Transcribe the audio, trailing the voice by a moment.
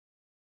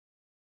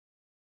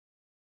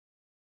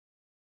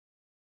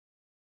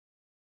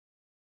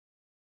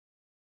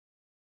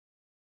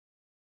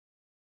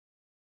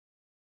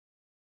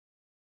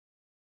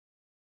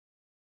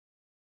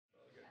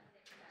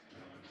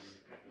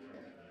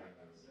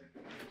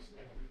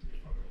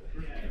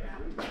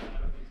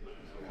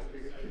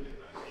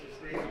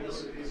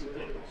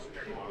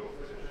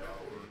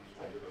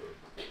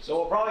So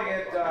we'll probably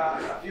get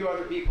a few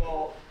other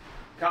people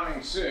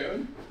coming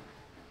soon.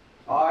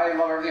 I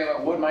love everything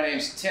about wood. My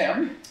name's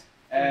Tim,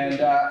 and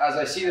as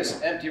I see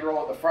this empty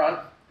row at the front,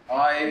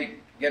 I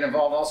get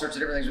involved in all sorts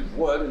of different things with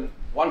wood. And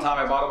one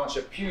time I bought a bunch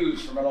of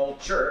pews from an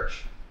old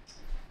church,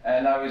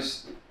 and I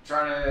was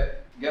trying to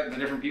get the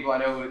different people I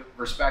know who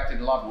respected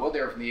and loved wood.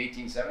 They were from the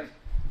 1870s.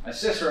 My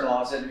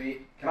sister-in-law said to me,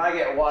 "Can I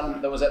get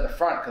one that was at the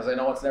front, because I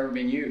know it's never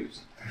been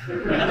used."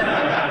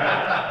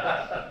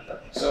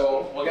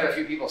 So we'll get a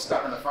few people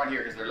stuck in the front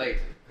here because they're late.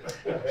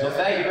 So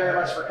thank you very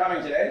much for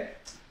coming today.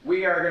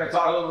 We are going to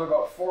talk a little bit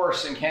about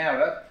forests in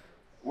Canada.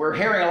 We're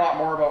hearing a lot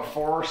more about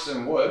forests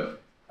and wood.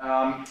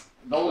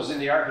 Those in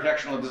the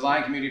architectural and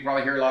design community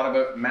probably hear a lot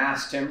about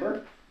mass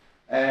timber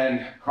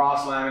and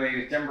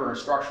cross-laminated timber and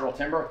structural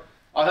timber.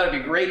 I thought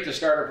it'd be great to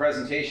start a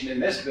presentation in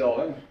this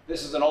building.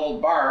 This is an old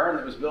barn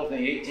that was built in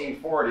the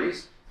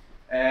 1840s,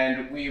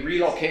 and we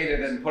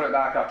relocated it and put it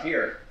back up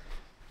here.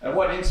 And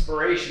what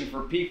inspiration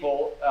for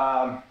people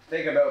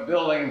think about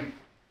building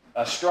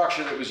a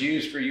structure that was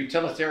used for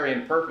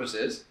utilitarian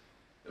purposes.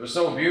 It was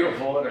so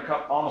beautiful that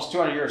almost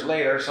 200 years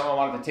later, someone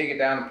wanted to take it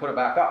down and put it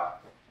back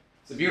up.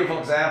 It's a beautiful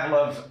example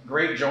of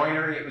great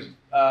joinery. It was,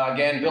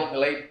 again, built in the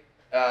late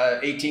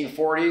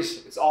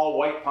 1840s. It's all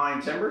white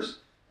pine timbers.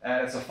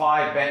 And it's a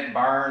 5-bent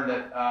barn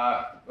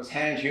that was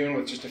hand-hewn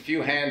with just a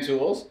few hand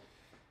tools.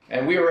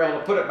 And we were able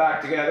to put it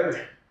back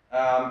together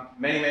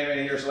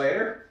many years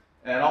later.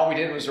 And all we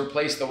did was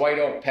replace the white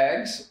oak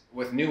pegs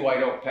with new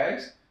white oak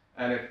pegs.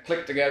 And it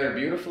clicked together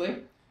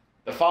beautifully.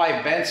 The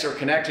 5 bents are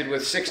connected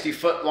with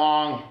 60-foot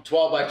long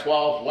 12 by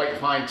 12 white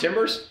pine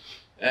timbers.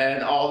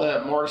 And all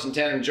the mortise and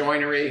tenon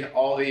joinery,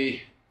 all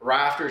the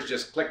rafters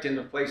just clicked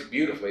into place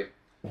beautifully.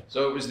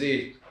 So it was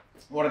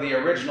one of the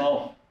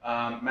original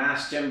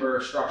mass timber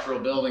structural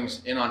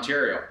buildings in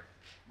Ontario.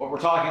 But we're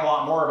talking a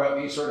lot more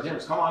about these sort of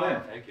timbers. Come on in.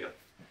 Thank you.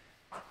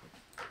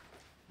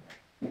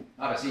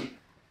 Have a seat.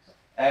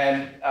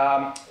 And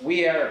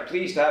we are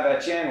pleased to have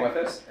Etienne with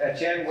us.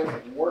 Etienne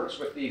works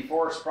with the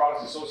Forest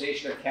Products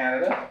Association of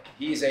Canada.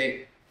 He's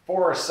a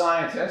forest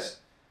scientist,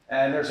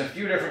 and there's a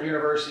few different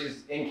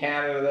universities in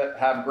Canada that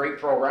have great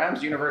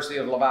programs. University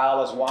of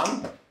Laval is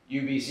one,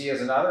 UBC is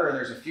another, and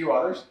there's a few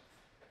others.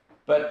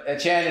 But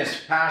Etienne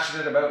is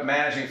passionate about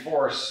managing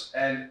forests,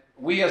 and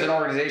we as an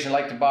organization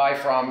like to buy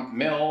from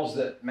mills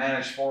that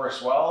manage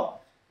forests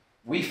well.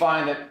 We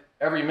find that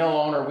every mill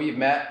owner we've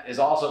met is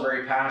also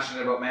very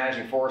passionate about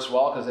managing forests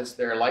well because it's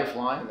their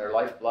lifeline and their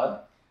lifeblood.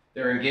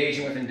 They're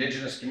engaging with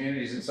Indigenous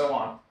communities and so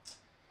on.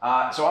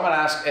 So I'm going to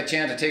ask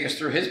Etienne to take us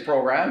through his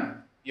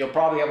program. You'll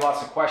probably have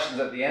lots of questions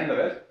at the end of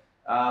it,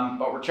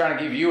 but we're trying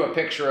to give you a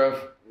picture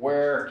of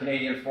where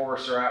Canadian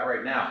forests are at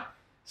right now.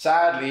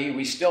 Sadly,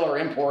 we still are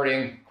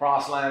importing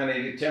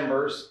cross-laminated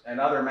timbers and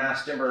other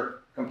mass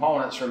timber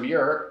components from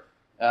Europe,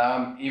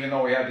 even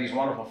though we have these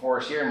wonderful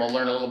forests here, and we'll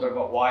learn a little bit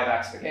about why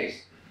that's the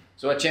case.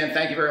 So Etienne,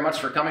 thank you very much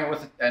for coming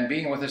with and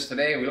being with us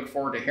today. We look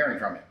forward to hearing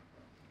from you.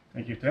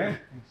 Thank you, Tim.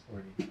 Thanks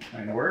for the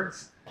kind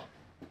words.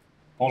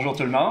 Bonjour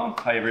tout le monde.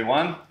 Hi,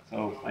 everyone.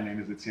 So my name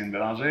is Etienne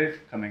Belanger,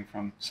 coming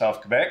from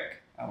South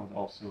Quebec. I would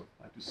also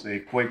like to say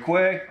kwe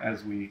kwe,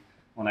 as we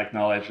want to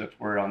acknowledge that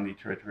we're on the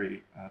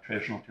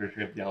traditional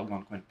territory of the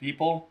Algonquin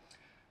people.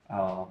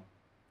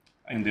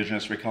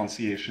 Indigenous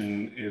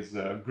reconciliation is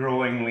a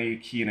growingly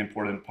key and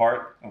important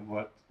part of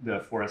what the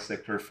forest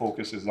sector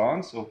focuses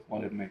on. So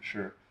wanted to make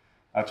sure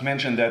to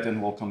mention that,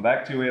 and we'll come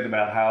back to it,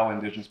 about how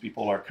Indigenous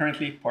people are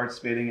currently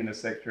participating in the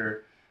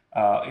sector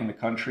in the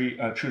country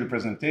through the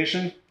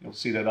presentation. You'll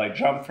see that I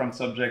jump from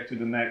subject to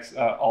the next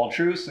all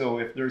true. So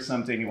if there's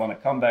something you want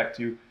to come back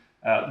to,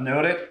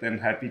 note it, then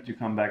happy to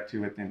come back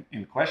to it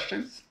in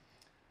questions.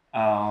 So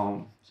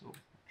I'm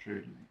sure you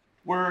make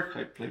it work.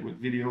 I played with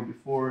video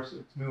before, so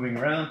it's moving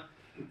around.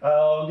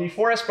 The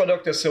Forest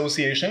Product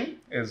Association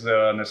is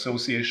an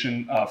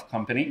association of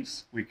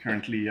companies. We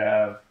currently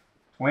have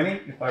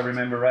 20, if I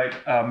remember right,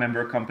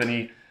 member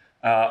company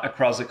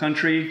across the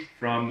country,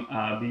 from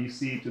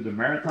BC to the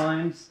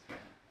Maritimes,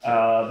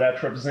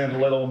 that represent a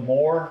little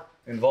more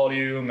in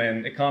volume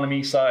and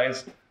economy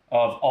size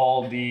of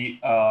all the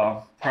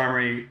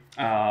primary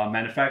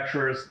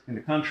manufacturers in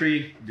the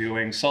country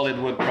doing solid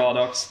wood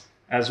products,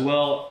 as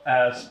well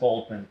as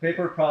pulp and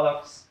paper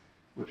products,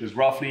 which is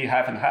roughly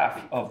half and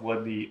half of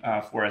what the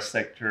forest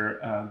sector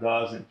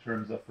does in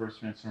terms of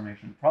first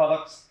transformation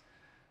products.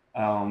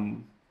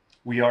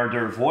 We are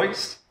their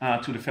voice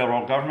to the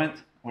federal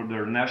government, or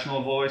their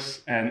national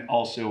voice, and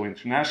also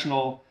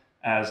international,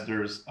 as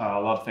there's a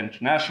lot of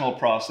international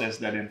process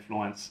that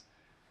influence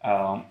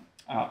how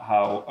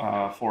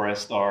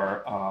forests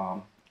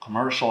are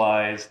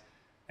commercialized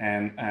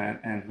and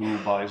who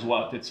buys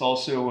what. It's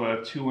also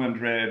a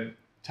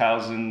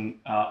 200,000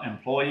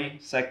 employee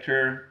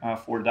sector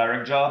for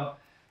direct job,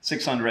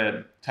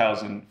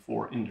 600,000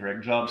 for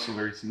indirect jobs, so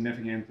very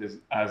significant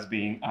as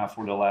being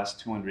for the last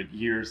 200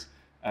 years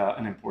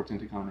an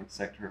important economic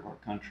sector of our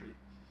country.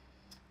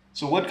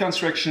 So wood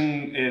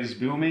construction is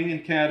booming in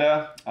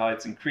Canada.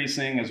 It's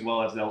increasing as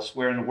well as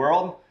elsewhere in the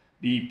world.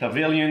 The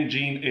pavilion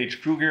Jean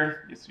H.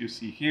 Kruger, as you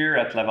see here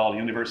at Laval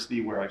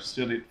University, where I've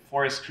studied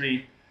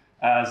forestry,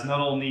 has not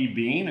only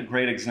been a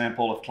great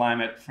example of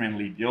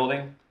climate-friendly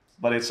building,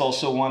 but it's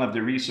also one of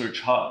the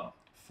research hubs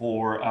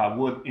for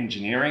wood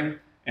engineering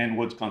and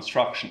wood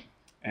construction.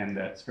 And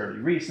that's very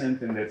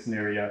recent, and that's an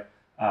area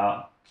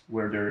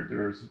where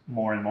there's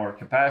more and more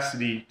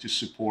capacity to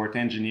support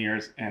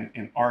engineers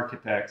and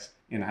architects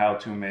in how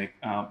to make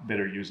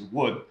better use of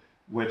wood,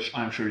 which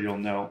I'm sure you'll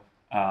know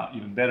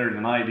even better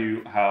than I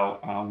do,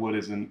 how wood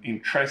is an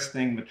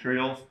interesting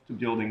material to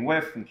building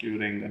with,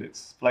 including that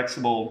it's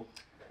flexible,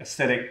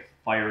 aesthetic,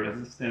 fire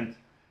resistant,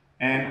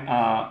 and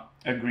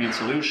a green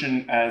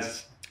solution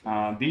as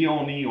the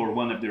only or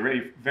one of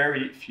the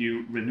very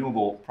few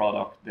renewable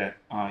products that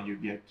you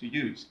get to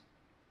use.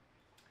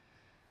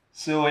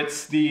 So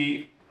it's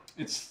a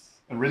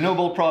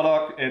renewable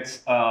product. It's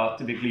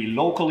typically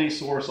locally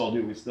sourced,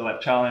 although we still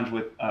have challenge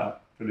with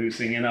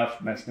producing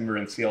enough mass timber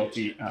and CLT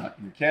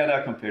in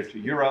Canada compared to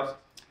Europe.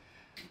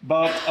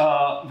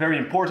 But very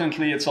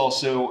importantly, it's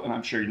also, and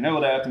I'm sure you know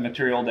that, a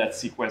material that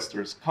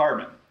sequesters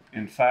carbon.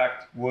 In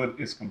fact, wood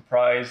is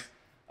comprised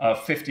of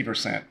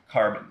 50%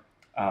 carbon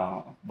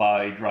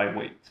by dry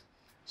weight.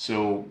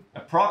 So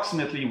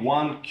approximately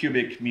 1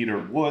 cubic meter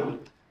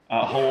wood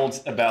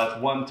holds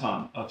about 1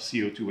 ton of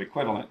CO2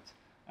 equivalent,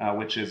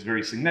 which is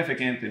very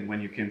significant. And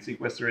when you can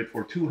sequester it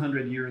for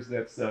 200 years,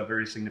 that's a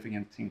very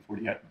significant thing for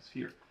the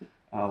atmosphere,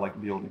 like the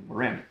building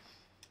we're in.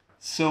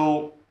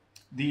 So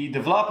the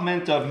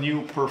development of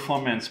new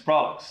performance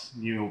products,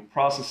 new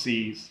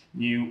processes,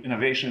 new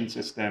innovation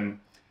systems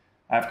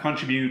have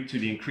contributed to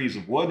the increase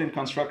of wood in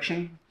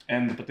construction,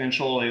 and the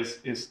potential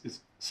is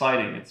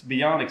exciting. It's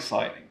beyond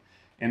exciting.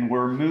 And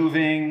we're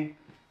moving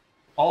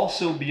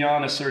also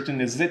beyond a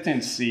certain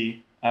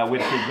hesitancy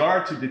with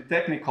regard to the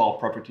technical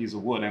properties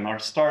of wood, and are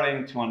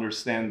starting to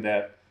understand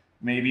that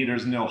maybe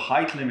there's no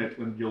height limit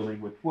when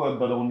building with wood,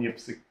 but only a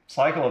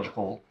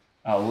psychological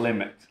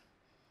limit.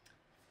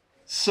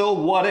 So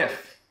what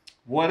if?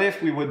 What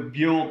if we would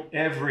build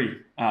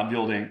every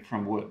building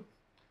from wood?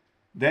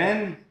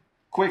 Then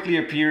quickly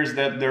appears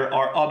that there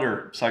are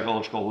other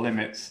psychological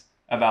limits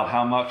about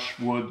how much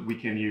wood we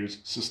can use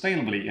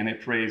sustainably, and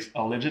it raised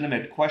a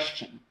legitimate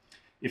question.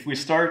 If we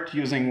start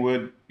using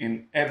wood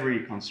in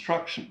every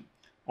construction,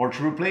 or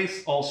to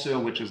replace also,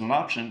 which is an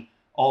option,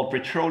 all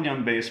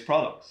petroleum-based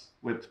products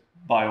with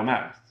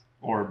biomass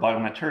or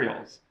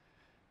biomaterials,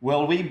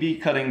 will we be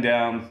cutting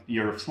down the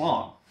Earth's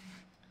lawn?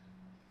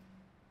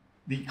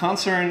 The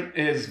concern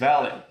is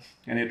valid,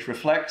 and it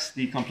reflects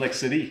the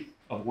complexity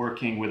of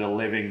working with a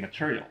living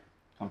material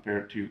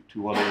compared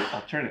to other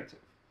alternatives.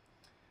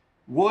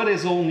 Wood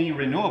is only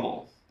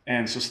renewable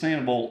and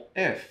sustainable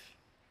if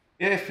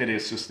it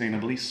is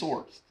sustainably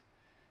sourced.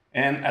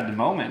 And at the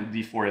moment,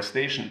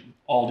 deforestation,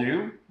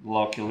 although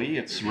luckily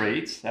its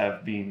rates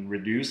have been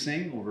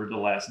reducing over the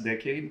last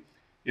decade,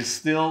 is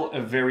still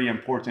a very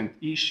important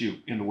issue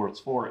in the world's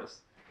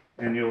forests.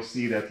 And you'll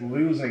see that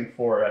losing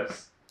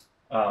forests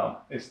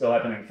is still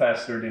happening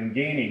faster than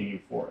gaining new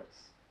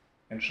forests.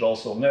 And should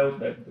also note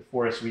that the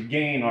forests we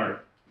gain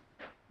are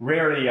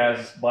rarely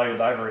as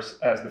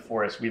biodiverse as the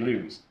forests we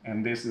lose.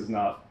 And this is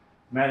not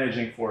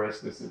managing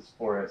forests, this is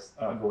forests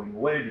going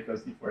away,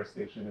 because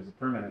deforestation is a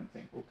permanent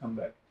thing. We'll come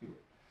back to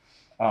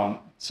it.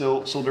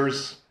 So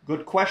there's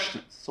good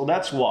questions. So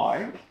that's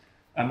why,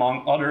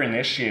 among other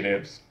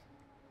initiatives,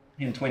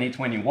 in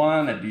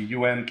 2021 at the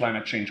UN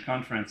Climate Change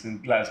Conference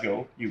in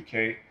Glasgow,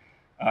 UK,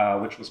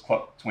 which was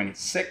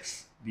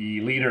COP26, the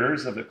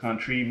leaders of the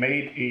country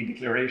made a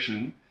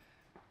declaration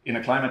in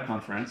a climate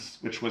conference,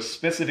 which was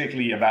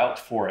specifically about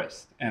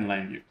forest and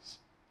land use,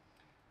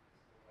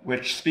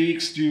 which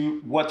speaks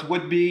to what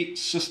would be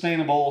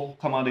sustainable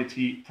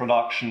commodity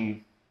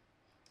production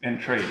and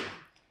trade.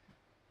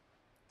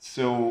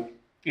 So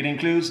it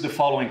includes the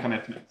following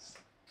commitments: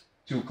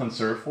 to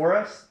conserve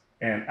forests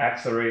and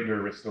accelerate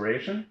their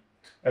restoration,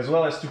 as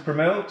well as to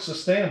promote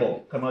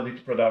sustainable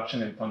commodity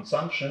production and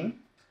consumption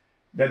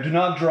that do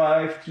not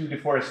drive to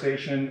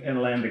deforestation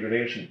and land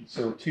degradation.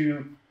 So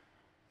two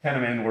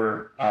Kahneman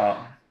were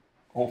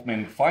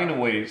hoping to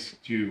find ways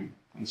to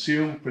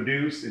consume,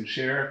 produce, and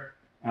share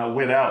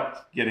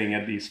without getting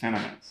at these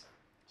phenomena.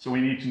 So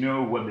we need to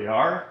know what they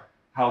are,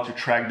 how to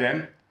track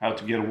them, how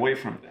to get away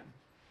from them.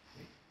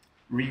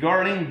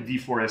 Regarding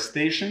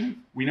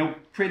deforestation, we know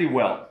pretty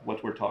well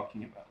what we're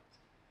talking about.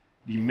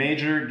 The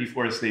major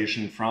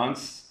deforestation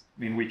fronts,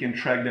 I mean, we can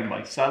track them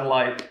by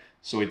satellite,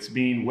 so it's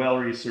been well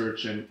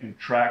researched and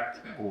tracked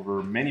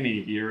over many,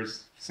 many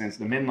years. Since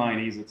the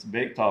mid-90s, it's a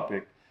big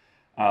topic.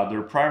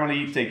 They're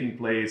primarily taking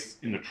place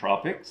in the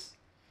tropics.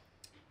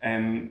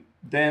 And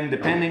then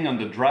depending on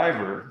the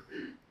driver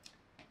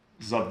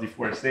of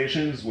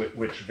deforestation,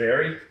 which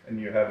vary, and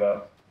you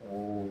have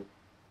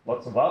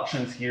lots of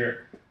options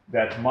here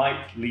that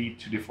might lead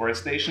to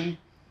deforestation.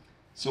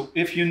 So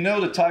if you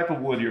know the type of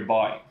wood you're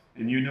buying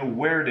and you know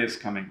where it is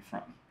coming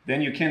from,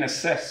 then you can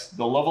assess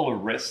the level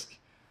of risk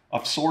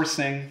of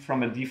sourcing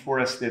from a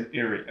deforested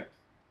area.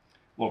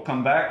 We'll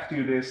come back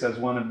to this as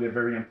one of the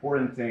very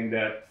important things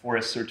that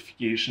forest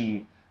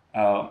certification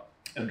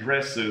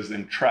addresses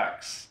and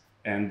tracks,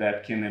 and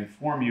that can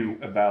inform you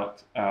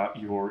about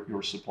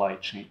your supply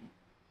chain.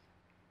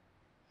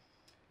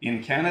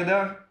 In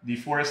Canada,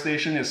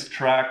 deforestation is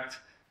tracked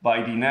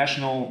by the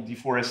National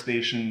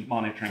Deforestation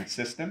Monitoring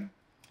System.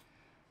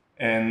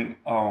 And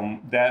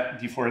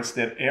that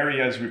deforested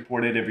area is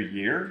reported every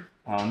year,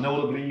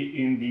 notably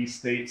in the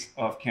States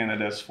of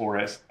Canada's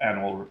Forest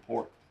Annual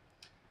Report,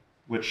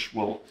 which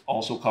we'll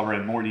also cover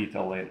in more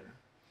detail later.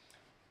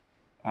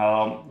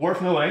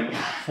 Worth noting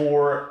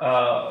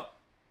to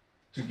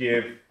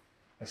give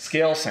a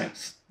scale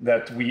sense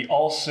that we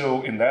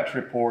also, in that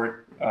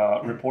report,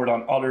 report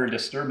on other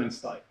disturbance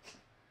types.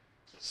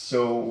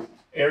 So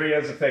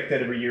areas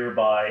affected every year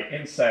by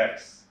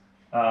insects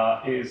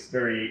is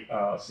very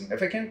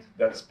significant.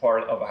 That's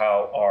part of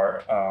how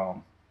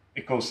our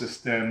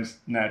ecosystems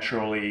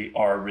naturally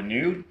are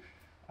renewed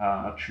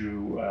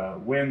through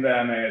wind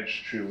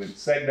damage, through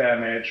insect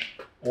damage,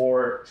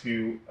 or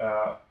to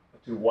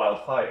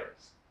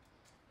wildfires.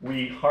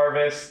 We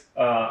harvest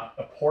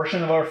a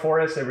portion of our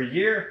forest every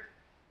year,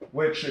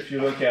 which, if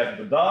you look at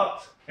the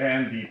dot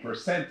and the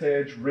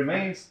percentage,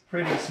 remains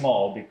pretty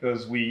small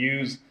because we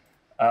use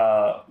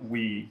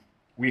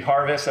we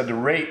harvest at the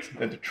rate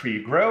that the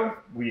tree grow.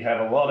 We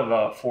have a lot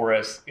of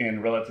forests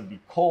in relatively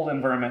cold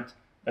environment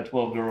that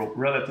will grow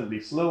relatively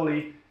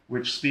slowly,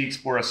 which speaks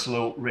for a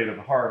slow rate of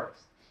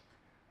harvest.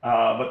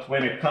 But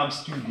when it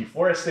comes to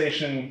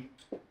deforestation,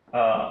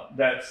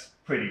 that's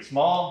pretty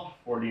small,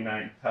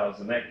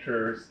 49,000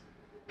 hectares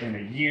in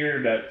a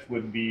year. That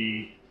would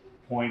be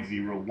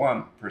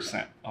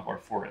 0.01% of our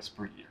forest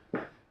per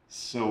year.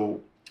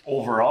 So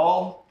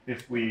overall,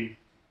 if we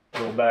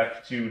go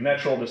back to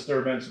natural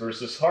disturbance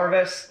versus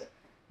harvest,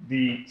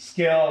 the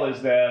scale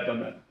is that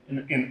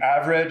in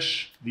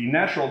average, the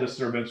natural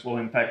disturbance will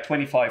impact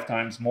 25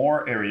 times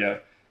more area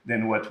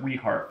than what we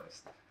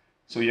harvest.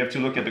 So you have to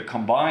look at the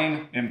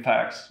combined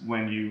impacts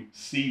when you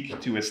seek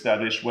to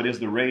establish what is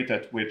the rate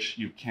at which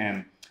you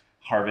can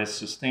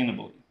harvest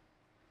sustainably.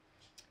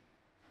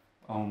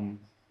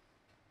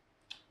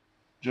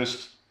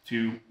 Just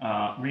to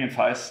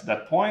re-emphasize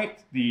that point,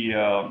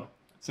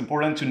 it's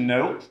important to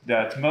note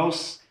that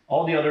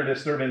all the other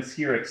disturbance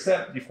here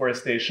except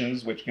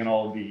deforestations, which can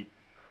all be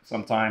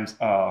sometimes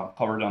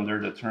covered under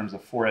the terms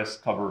of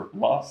forest cover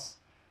loss,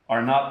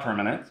 are not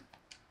permanent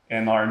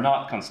and are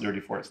not considered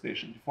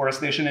deforestation.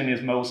 Deforestation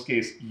in most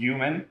cases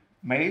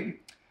human-made.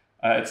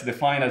 It's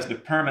defined as the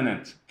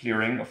permanent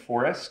clearing of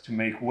forests to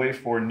make way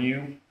for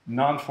new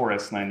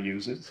non-forest land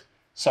uses,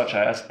 such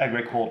as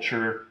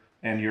agriculture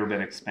and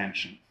urban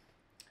expansion.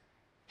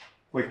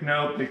 Quick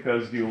note,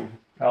 because you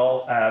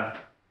all have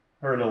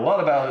heard a lot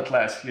about it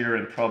last year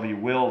and probably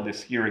will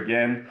this year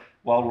again.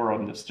 While we're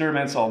on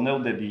disturbance, I'll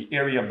note that the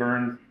area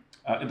burned,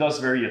 it does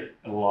vary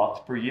a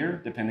lot per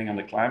year, depending on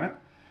the climate.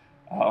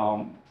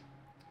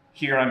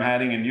 Here I'm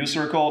adding a new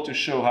circle to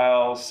show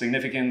how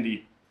significant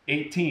the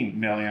 18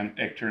 million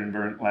hectare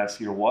burn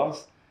last year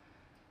was.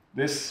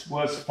 This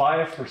was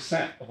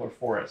 5% of our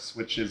forests,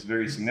 which is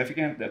very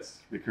significant. That's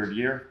record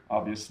year,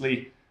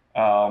 obviously.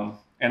 And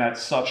at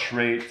such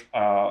rate,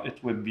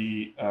 it would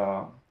be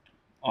a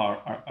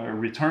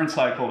return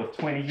cycle of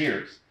 20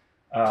 years,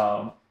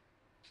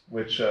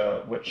 which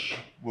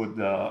would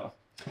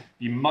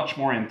be much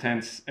more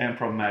intense and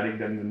problematic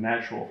than the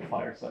natural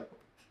fire cycle.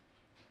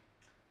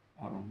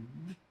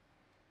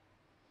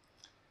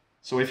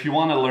 So if you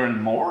want to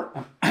learn more,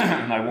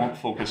 and I won't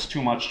focus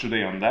too much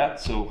today on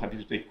that, so happy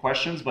to take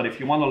questions, but if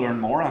you want to learn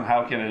more on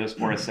how Canada's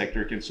forest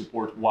sector can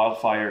support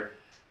wildfire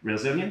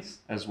resilience,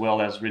 as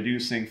well as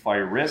reducing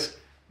fire risk,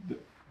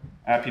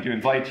 happy to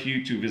invite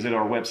you to visit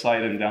our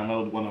website and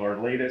download one of our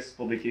latest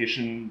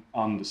publications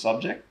on the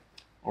subject,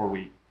 or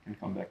we can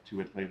come back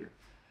to it later.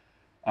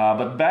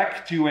 But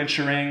back to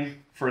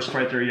ensuring, first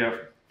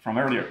criteria from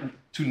earlier,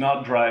 to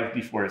not drive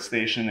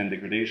deforestation and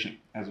degradation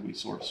as we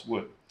source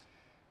wood.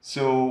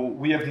 So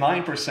we have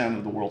 9%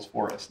 of the world's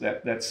forests.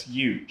 That's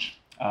huge.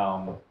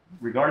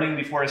 Regarding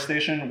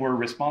deforestation, we're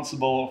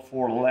responsible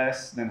for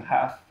less than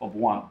half of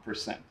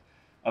 1%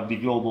 of the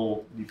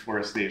global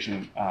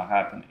deforestation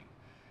happening.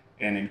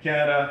 And in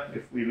Canada,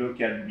 if we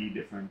look at the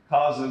different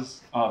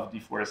causes of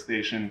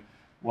deforestation,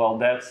 well,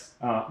 that's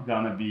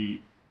going to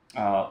be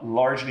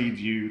largely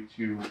due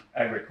to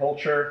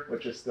agriculture,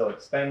 which is still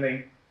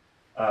expanding,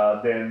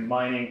 then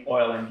mining,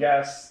 oil and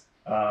gas,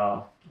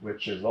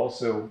 which is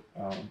also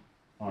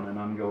on an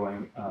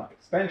ongoing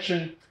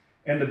expansion,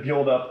 and the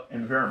build-up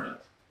environment.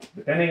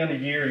 Depending on the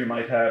year, you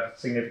might have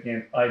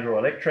significant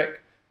hydroelectric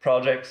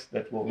projects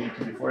that will lead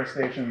to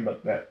deforestation,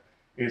 but that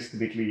is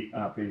typically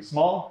pretty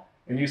small.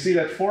 And you see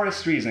that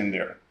forestry is in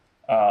there.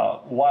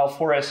 While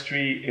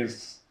forestry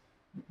is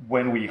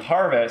when we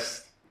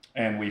harvest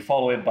and we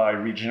follow it by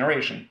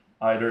regeneration,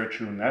 either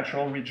through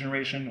natural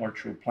regeneration or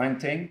through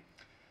planting,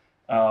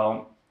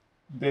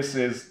 this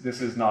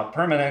is not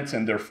permanent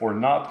and therefore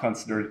not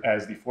considered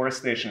as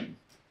deforestation.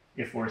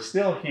 If we're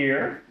still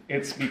here,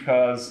 it's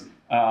because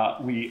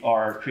we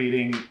are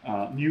creating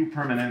new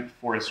permanent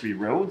forestry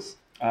roads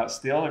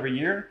still every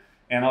year,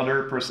 and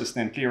other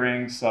persistent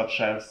clearings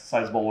such as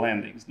sizable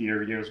landings, the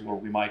areas where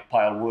we might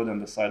pile wood on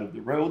the side of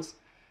the roads.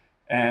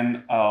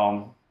 And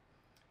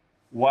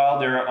while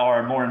there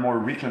are more and more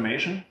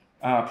reclamation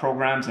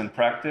programs in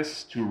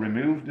practice to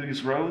remove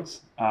these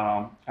roads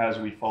as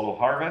we follow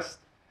harvest,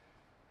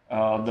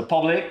 the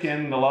public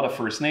and a lot of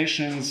First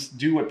Nations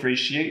do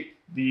appreciate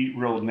the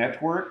road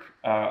network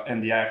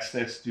and the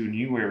access to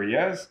new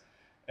areas.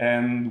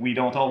 And we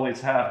don't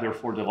always have,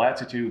 therefore, the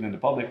latitude in the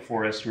public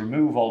forest to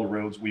remove all the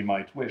roads we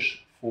might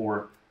wish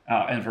for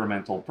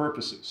environmental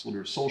purposes. So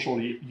there's social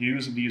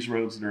use of these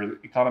roads, there's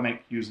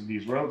economic use of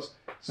these roads.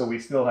 So we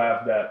still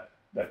have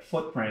that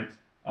footprint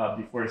of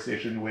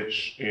deforestation,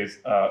 which is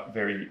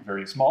very,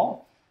 very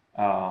small.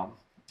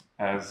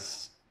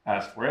 As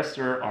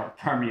forester, our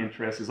primary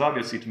interest is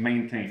obviously to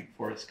maintain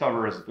forest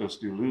cover as opposed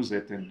to lose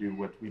it and do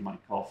what we might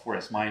call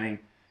forest mining,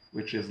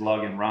 which is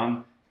log and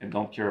run and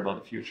don't care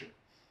about the future.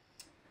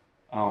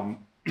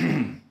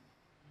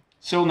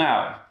 So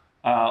now,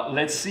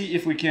 let's see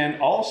if we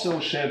can also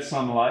shed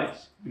some light,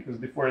 because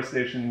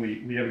deforestation,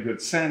 we have a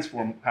good sense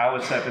for how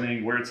it's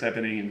happening, where it's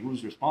happening, and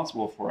who's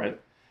responsible for it.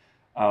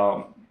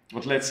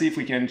 But let's see if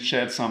we can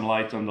shed some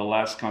light on the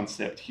last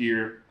concept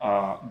here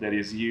that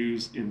is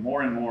used in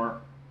more and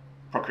more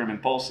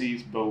procurement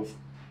policies, both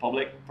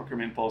public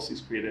procurement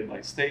policies created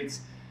by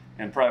states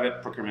and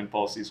private procurement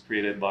policies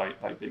created by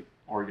big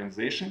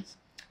organizations,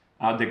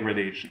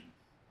 degradation.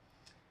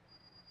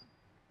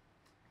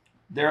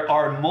 There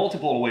are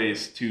multiple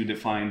ways to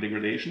define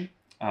degradation,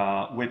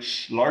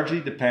 which largely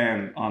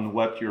depend on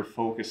what you're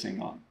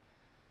focusing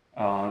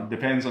on.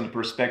 Depends on the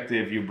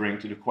perspective you bring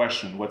to the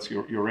question, what's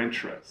your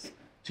interest.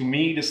 To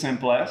me, the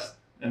simplest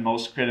and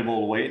most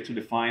credible way to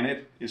define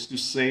it is to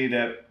say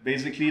that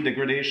basically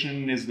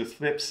degradation is the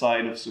flip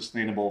side of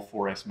sustainable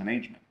forest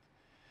management,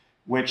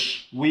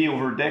 which we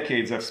over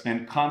decades have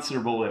spent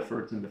considerable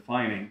effort in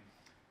defining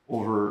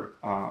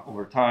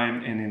over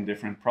time and in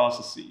different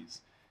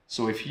processes.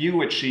 So if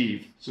you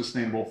achieve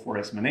sustainable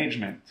forest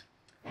management,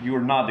 you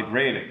are not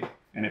degrading.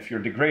 And if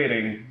you're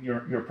degrading,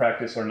 your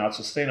practices are not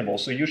sustainable.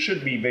 So you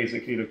should be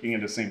basically looking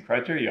at the same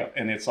criteria,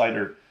 and it's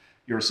either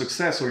your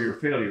success or your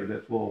failure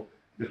that will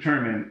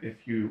determine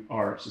if you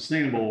are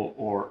sustainable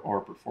or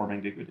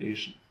performing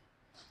degradation.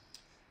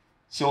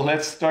 So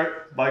let's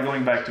start by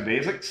going back to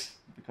basics,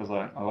 because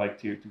I like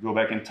to go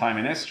back in time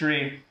and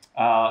history.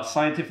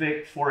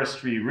 Scientific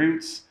forestry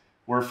roots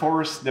were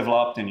first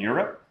developed in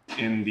Europe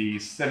in the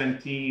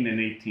 17th and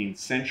 18th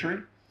century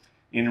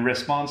in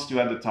response to,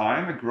 at the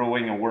time, a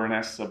growing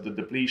awareness of the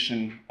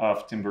depletion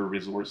of timber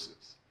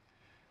resources.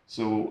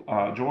 So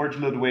George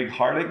Ludwig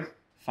Hartig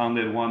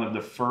founded one of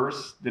the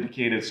first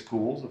dedicated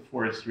schools of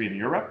forestry in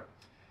Europe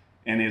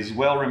and is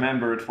well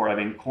remembered for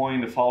having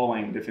coined the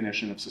following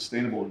definition of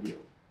sustainable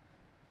yield.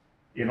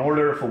 In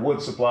order for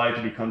wood supply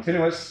to be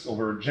continuous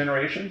over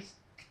generations,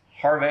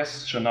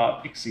 harvest should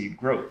not exceed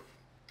growth.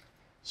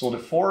 So the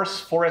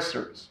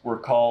foresters were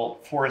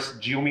called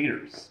forest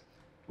geometers.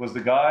 It was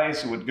the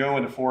guys who would go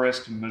in the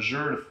forest to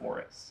measure the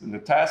forest. And the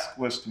task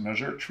was to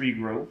measure tree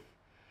growth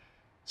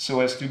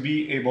so as to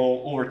be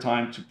able over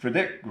time to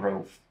predict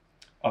growth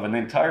of an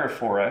entire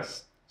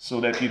forest so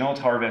that you don't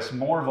harvest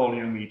more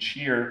volume each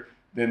year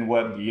than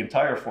what the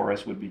entire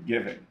forest would be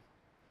giving.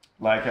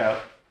 Like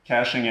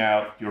cashing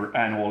out your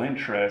annual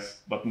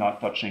interest but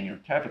not touching your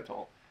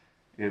capital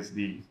is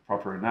the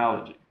proper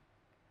analogy.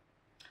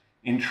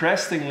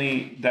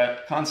 Interestingly,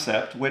 that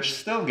concept, which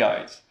still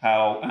guides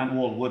how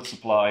annual wood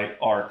supply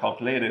are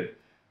calculated,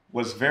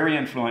 was very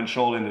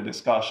influential in the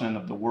discussion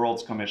of the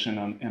World's Commission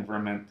on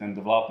Environment and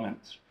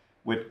Development,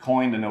 which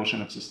coined the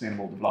notion of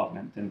sustainable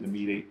development in the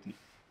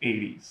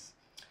mid-80s.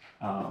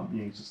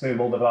 Being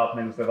sustainable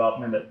development is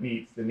development that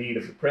meets the need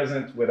of the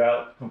present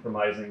without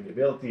compromising the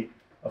ability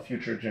of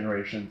future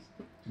generations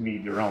to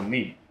meet their own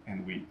need.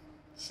 And we,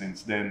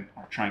 since then,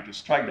 are trying to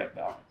strike that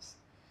balance.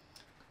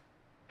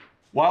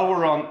 While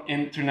we're on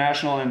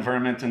international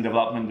environment and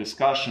development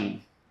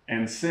discussion,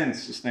 and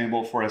since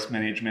sustainable forest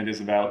management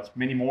is about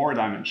many more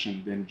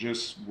dimensions than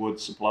just wood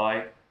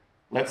supply,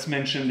 let's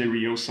mention the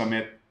Rio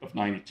Summit of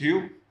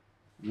 '92,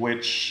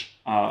 which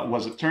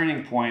was a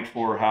turning point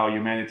for how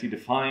humanity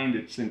defined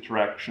its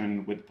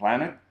interaction with the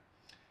planet.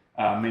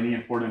 Many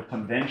important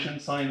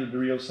conventions signed at the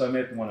Rio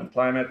Summit, one on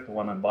climate,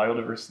 one on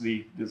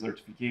biodiversity,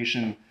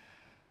 desertification.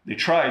 They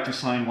tried to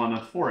sign one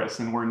on forests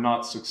and were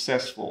not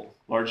successful,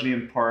 largely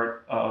in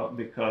part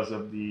because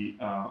of the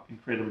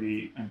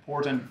incredibly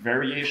important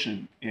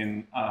variation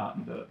in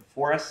the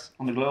forests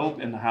on the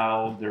globe and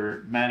how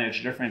they're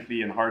managed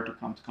differently and hard to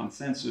come to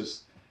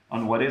consensus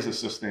on what is a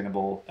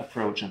sustainable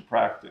approach and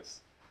practice.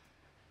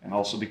 And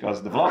also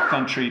because developed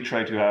countries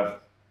try to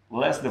have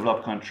less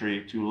developed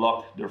country to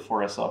lock their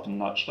forests up and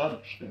not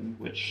touch them,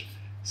 which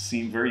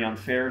seemed very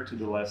unfair to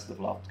the less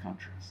developed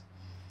countries.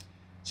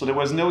 So there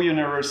was no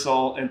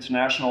universal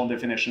international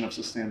definition of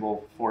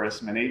sustainable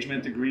forest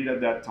management agreed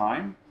at that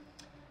time,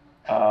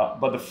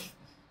 but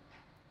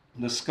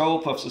the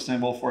scope of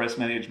sustainable forest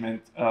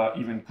management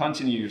even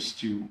continues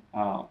to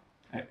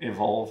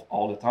evolve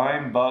all the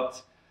time,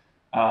 but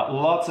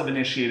lots of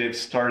initiatives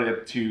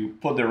started to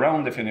put their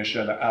own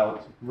definition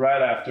out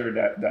right after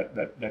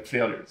that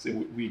failure. So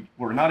we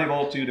were not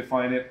able to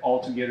define it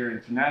altogether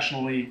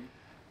internationally.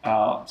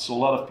 So a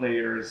lot of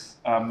players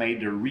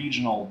made their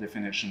regional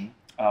definition,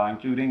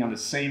 including on the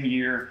same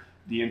year,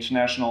 the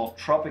International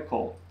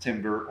Tropical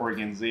Timber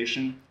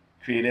Organization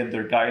created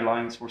their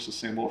guidelines for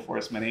sustainable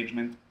forest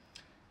management,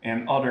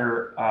 and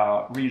other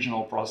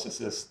regional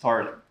processes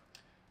started.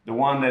 The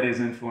one that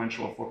is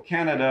influential for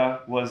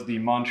Canada was the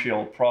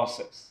Montreal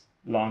process,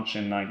 launched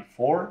in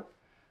 '94,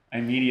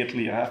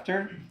 immediately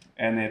after,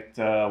 and it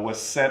was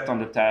set on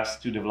the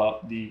task to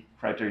develop the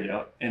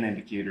criteria and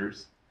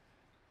indicators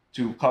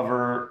to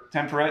cover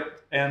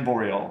temperate and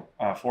boreal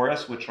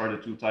forests, which are the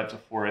two types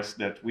of forests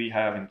that we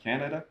have in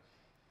Canada.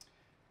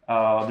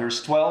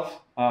 There's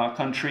 12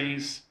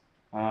 countries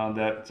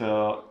that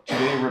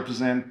today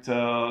represent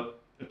a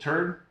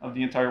third of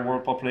the entire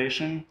world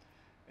population,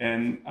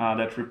 and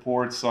that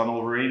reports on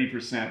over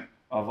 80%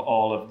 of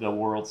all of the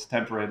world's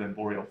temperate and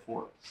boreal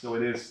forests. So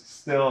it is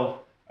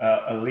still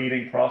a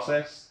leading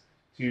process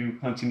to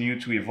continue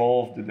to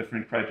evolve the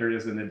different criteria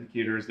and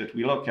indicators that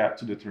we look at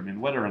to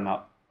determine whether or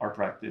not our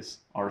practice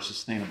are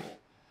sustainable.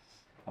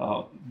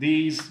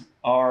 These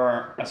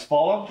are as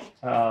follows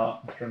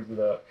in terms of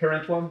the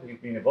current one.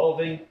 They've been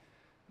evolving,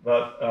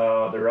 but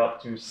they're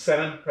up to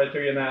 7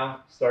 criteria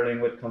now, starting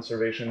with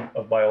conservation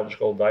of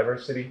biological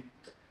diversity,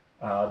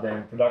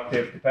 then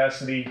productive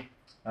capacity,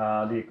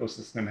 the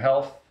ecosystem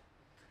health,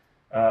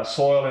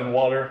 soil and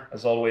water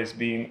has always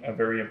been a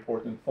very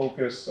important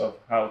focus of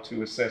how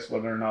to assess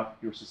whether or not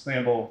you're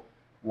sustainable.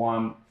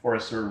 One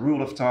forester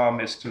rule of thumb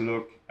is to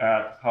look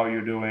at how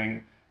you're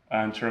doing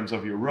in terms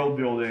of your road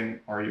building.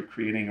 Are you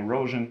creating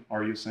erosion?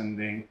 Are you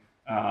sending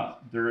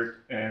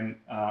dirt and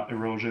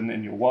erosion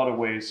in your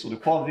waterways? So the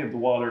quality of the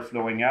water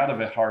flowing out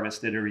of a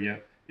harvested area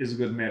is a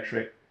good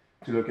metric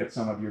to look at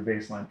some of your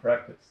baseline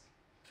practice.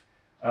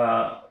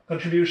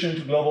 Contribution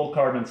to global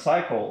carbon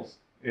cycles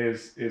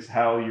is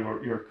how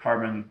you're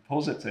carbon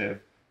positive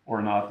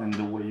or not in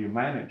the way you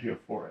manage your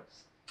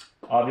forests.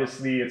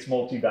 Obviously, it's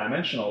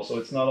multidimensional, so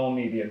it's not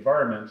only the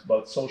environment,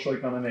 but social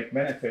economic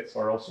benefits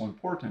are also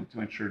important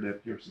to ensure that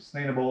you're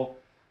sustainable,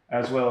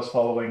 as well as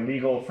following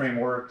legal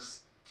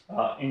frameworks,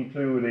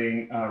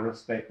 including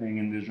respecting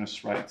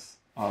indigenous rights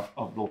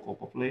of local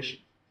population.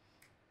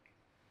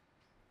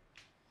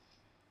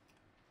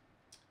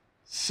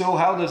 So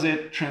how does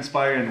it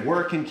transpire and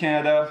work in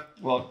Canada?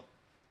 Well,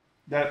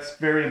 that's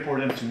very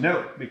important to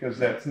note, because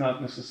that's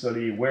not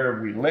necessarily where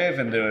we live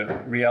and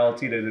the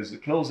reality that is the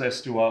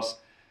closest to us.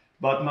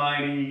 But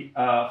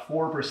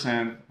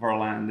 94% of our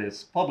land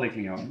is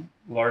publicly owned,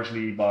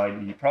 largely by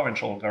the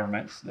provincial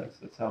governments.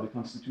 That's how the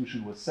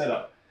Constitution was set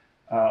up.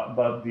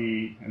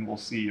 And we'll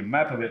see a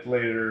map of it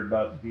later,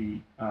 but the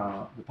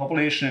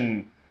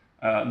population,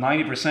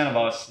 90% of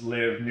us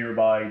live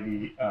nearby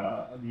the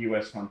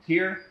US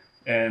frontier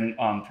and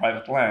on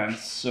private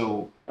lands.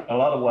 So a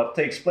lot of what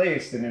takes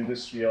place in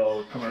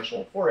industrial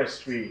commercial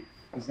forestry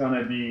is going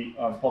to be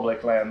on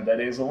public land that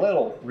is a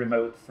little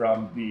remote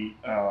from the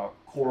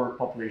core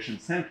population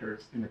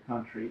centers in the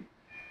country.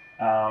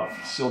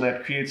 So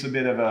that creates a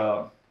bit of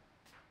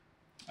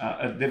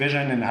a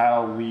division in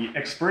how we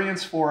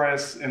experience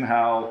forests and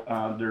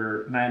how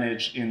they're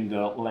managed in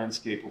the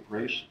landscape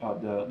operation,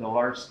 the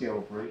large-scale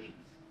operations.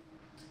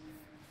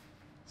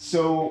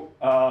 So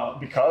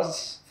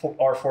because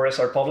our forests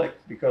are public,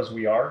 because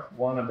we are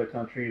one of the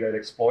countries that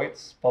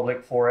exploits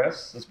public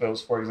forests, as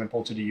opposed, for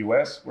example, to the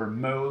US, where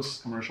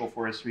most commercial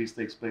forestry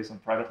takes place on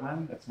private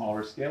land at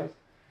smaller scales,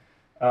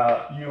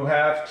 you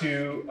have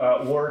to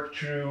work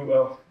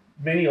through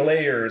many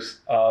layers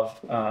of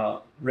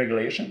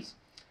regulations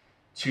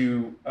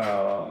to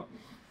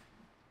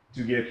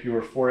get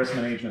your forest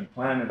management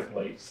plan in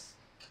place,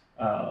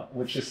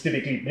 which is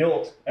typically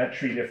built at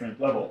 3 different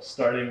levels,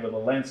 starting with a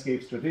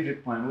landscape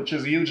strategic plan, which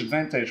is a huge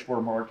advantage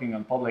for working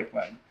on public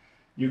land.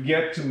 You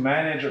get to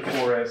manage a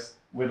forest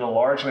with a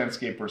large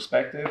landscape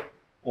perspective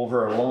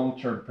over a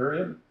long-term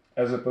period,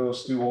 as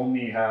opposed to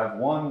only have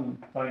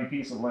one tiny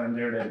piece of land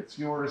there that it's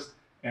yours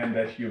and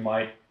that you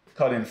might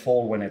cut in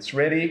full when it's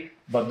ready,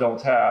 but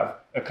don't have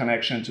a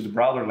connection to the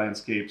broader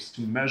landscapes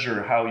to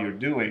measure how you're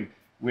doing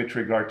with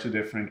regard to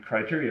different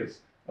criteria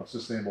of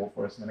sustainable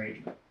forest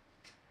management.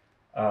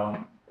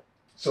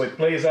 So it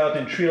plays out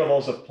in 3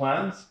 levels of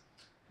plans.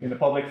 In the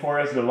public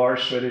forest, the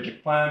large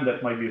strategic plan,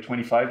 that might be a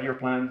 25-year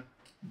plan.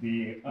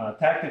 The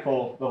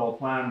tactical level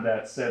plan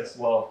that says,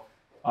 well,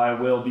 I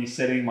will be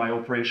setting my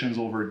operations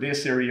over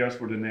this area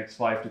for the next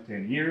 5 to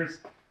 10 years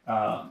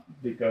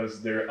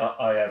because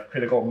I have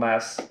critical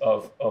mass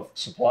of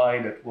supply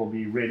that will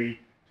be ready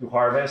to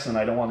harvest, and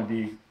I don't want to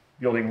be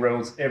building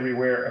roads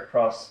everywhere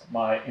across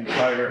my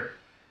entire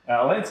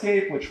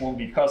landscape, which won't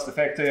be cost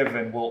effective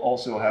and will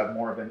also have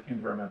more of an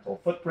environmental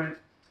footprint.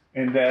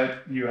 And then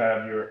you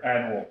have your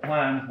annual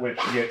plan, which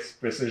gets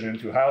precision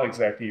to how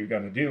exactly you're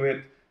going to do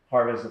it,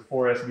 harvest the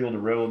forest, build a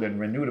road, and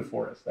renew the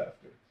forest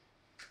after.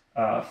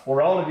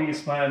 For all of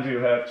these plans, you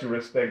have to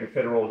respect the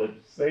federal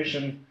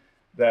legislation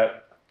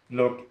that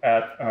look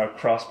at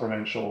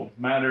cross-provincial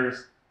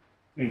matters,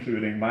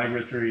 including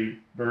migratory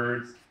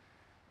birds,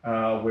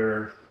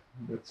 where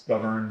it's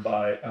governed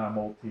by a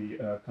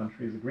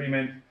multi-countries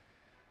agreement.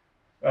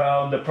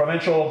 The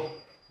provincial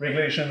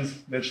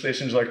regulations,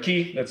 legislations are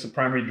key. That's the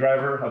primary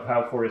driver of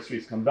how forestry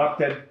is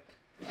conducted.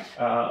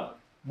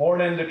 More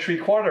than the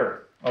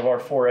 3/4 of our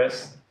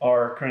forests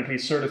are currently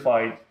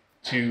certified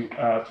to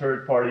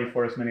third-party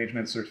forest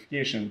management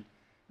certification.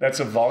 That's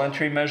a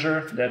voluntary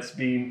measure that's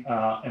being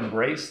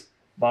embraced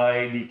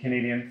by the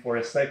Canadian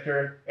forest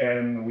sector,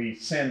 and we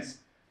since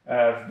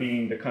have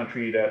been the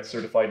country that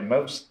certified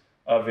most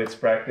of its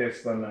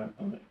practice on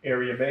an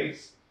area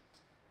base.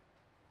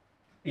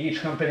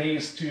 Each company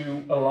is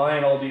to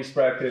align all these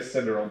practices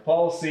to their own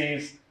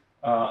policies.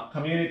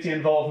 Community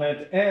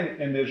involvement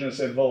and Indigenous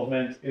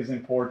involvement is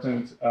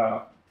important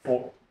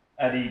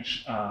at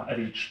each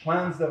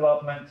plan's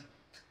development.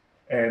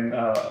 And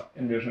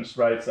Indigenous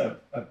rights have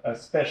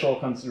special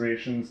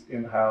considerations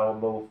in how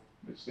both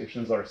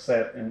legislations are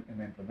set and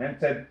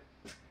implemented.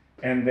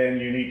 And then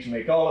you need to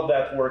make all of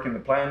that work in the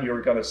plan.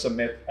 You're going to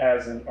submit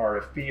as an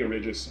RFP,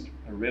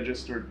 a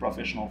registered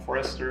professional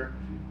forester,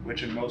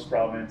 which in most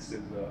provinces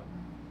is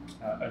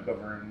a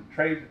governed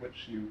trade,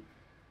 which you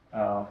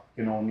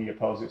can only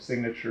oppose your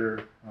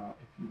signature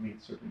if you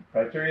meet certain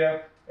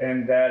criteria,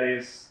 and that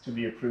is to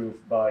be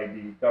approved by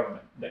the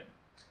government then.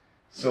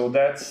 So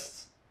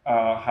that's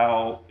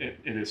how it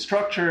is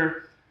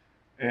structured.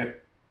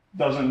 It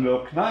doesn't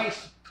look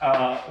nice.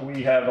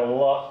 We have a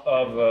lot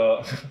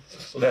of,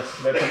 so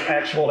that's an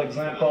actual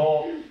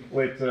example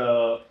with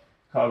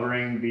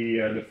covering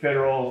the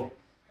federal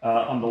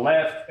on the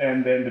left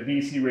and then the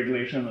BC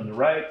regulation on the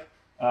right.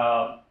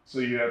 So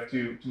you have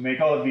to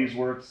make all of these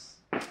works,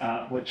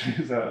 which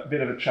is a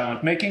bit of a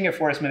challenge. Making a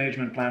forest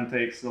management plan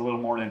takes a little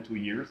more than 2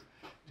 years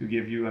to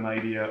give you an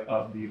idea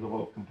of the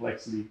level of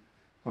complexity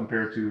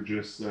compared to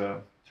just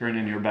turn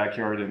in your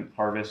backyard and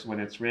harvest when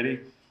it's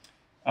ready.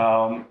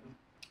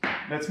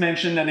 Let's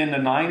mention that in the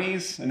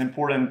 90s, an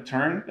important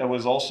turn that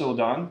was also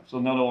done. So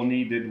not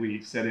only did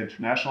we set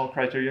international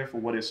criteria for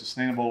what is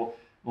sustainable,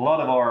 a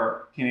lot of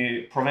our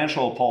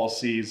provincial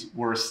policies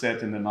were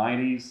set in the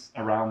 90s,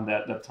 around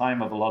that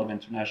time of a lot of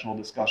international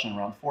discussion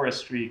around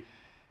forestry.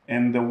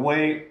 And the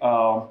way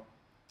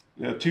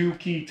the two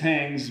key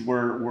things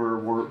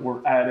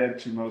were added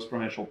to most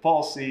provincial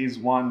policies,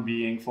 one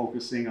being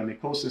focusing on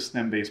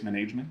ecosystem-based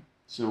management.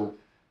 So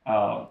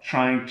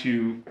trying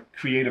to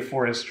create a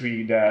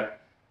forestry that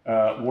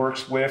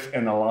works with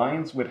and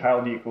aligns with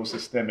how the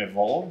ecosystem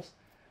evolves,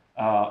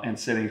 and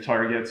setting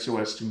targets so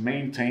as to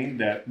maintain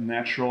that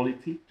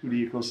naturality to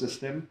the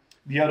ecosystem.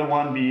 The other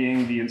one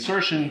being the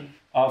insertion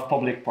of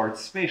public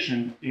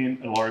participation in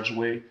a large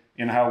way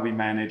in how we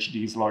manage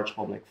these large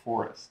public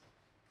forests.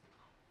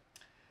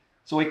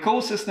 So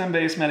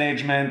ecosystem-based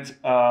management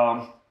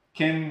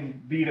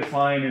can be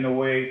defined in a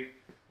way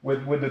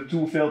with the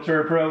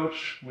two-filter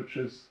approach, which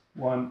is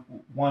one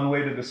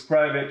way to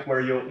describe it,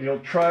 where you'll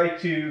try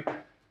to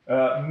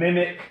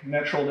mimic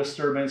natural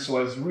disturbance so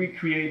as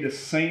recreate the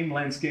same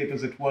landscape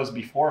as it was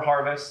before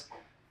harvest.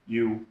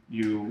 You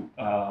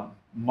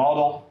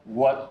model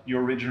what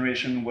your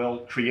regeneration will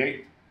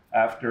create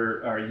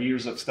after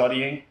years of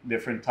studying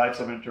different types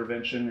of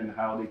intervention and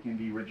how they can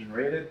be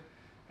regenerated.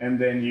 And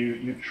then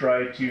you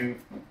try to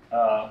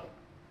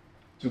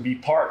be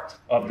part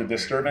of the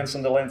disturbance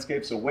in the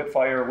landscape. So with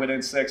fire, with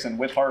insects, and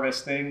with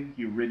harvesting,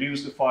 you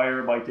reduce the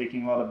fire by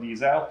taking a lot of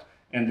these out,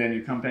 and then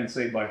you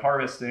compensate by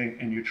harvesting,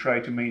 and you try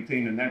to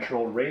maintain a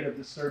natural rate of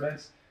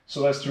disturbance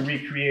so as to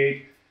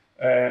recreate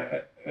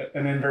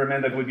an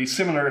environment that would be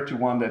similar to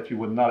one that you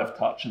would not have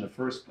touched in the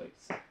first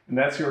place. And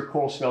that's your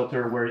coarse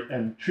filter,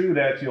 and through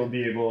that you'll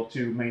be able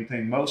to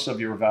maintain most of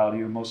your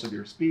value, most of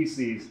your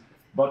species.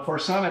 But for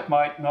some it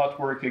might not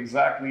work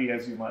exactly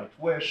as you might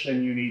wish,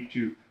 and you need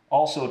to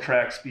also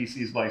track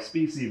species by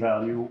species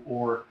value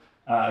or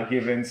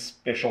given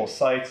special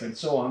sites and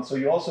so on. So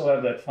you also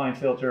have that fine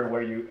filter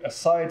where you,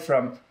 aside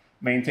from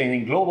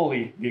maintaining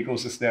globally the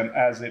ecosystem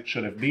as it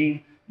should have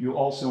been, you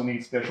also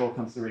need special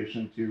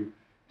consideration to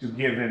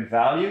give in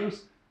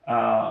values.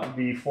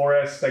 The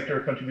forest sector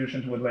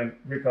contribution to woodland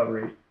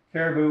recovery,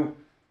 Caribou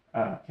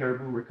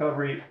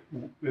Recovery,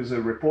 is a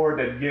report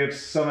that gives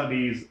some of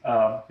these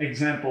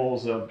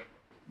examples of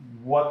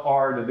what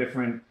are the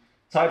different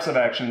types of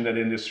action that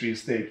industry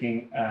is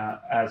taking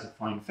as a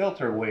fine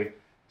filter way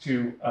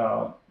to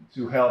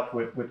help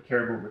with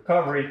caribou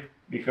recovery,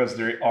 because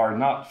they are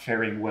not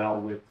faring well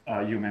with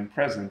human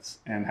presence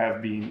and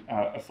have been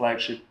a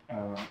flagship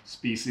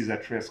species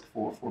at risk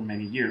for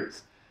many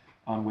years,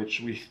 on which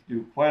we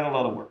do quite a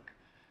lot of work.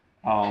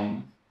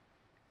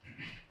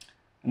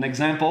 An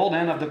example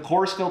then of the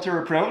coarse filter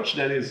approach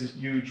that is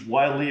used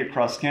widely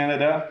across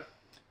Canada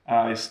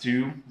is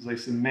to, as I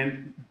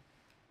said,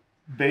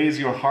 base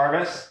your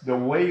harvest, the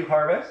way you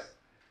harvest,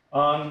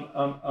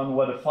 on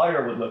what a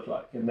fire would look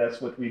like. And that's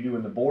what we do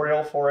in the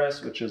boreal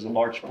forest, which is a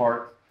large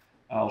part,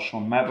 I'll show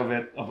a map of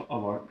it, of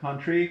our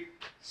country.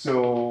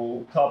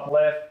 So top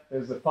left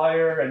is the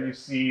fire, and you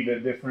see the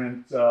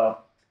different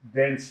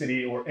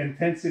density or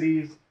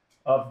intensities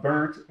of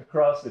burnt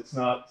across. It's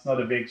not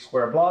a big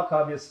square block,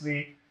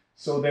 obviously.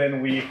 So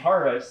then we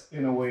harvest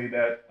in a way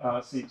that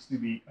seems to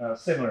be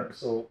similar.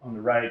 So on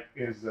the right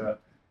is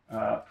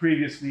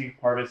previously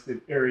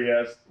harvested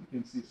areas. You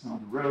can see some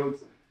of the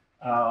roads.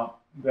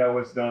 That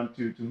was done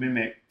to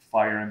mimic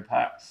fire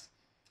impacts.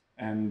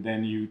 And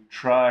then you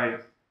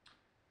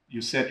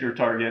set your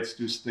targets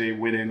to stay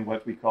within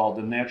what we call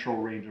the natural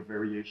range of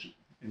variation.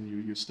 And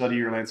you study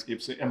your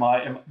landscape. Say,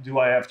 do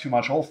I have too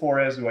much old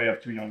forest? Do I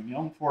have too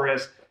young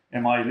forest?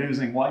 Am I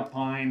losing white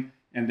pine?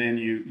 And then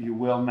you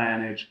will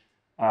manage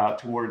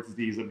towards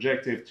these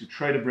objectives to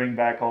try to bring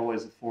back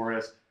always the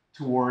forest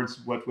towards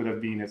what would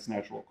have been its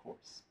natural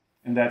course.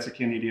 And that's a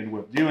Canadian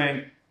way of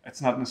doing.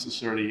 It's not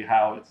necessarily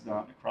how it's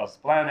done across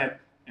the planet.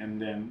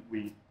 And then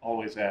we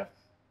always have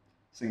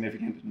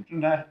significant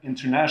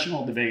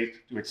international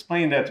debate to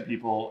explain that to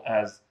people,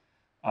 as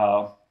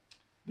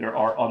there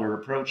are other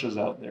approaches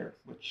out there,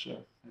 which I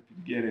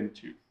could get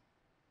into.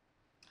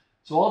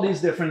 So all these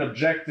different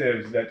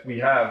objectives that we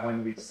have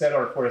when we set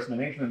our forest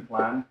management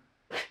plan,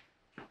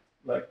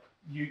 like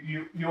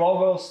you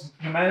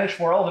manage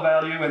for all the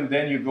value, and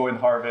then you go and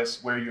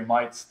harvest where you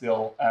might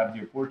still have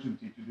the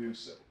opportunity to do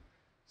so.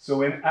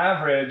 So in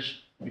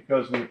average,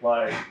 because we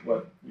apply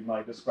what we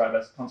might describe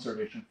as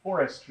conservation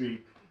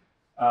forestry,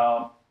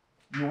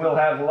 you will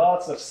have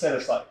lots of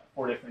set-aside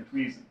for different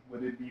reasons,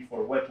 whether it be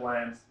for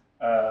wetlands,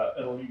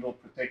 illegal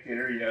protected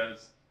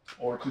areas,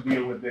 or to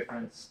deal with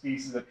different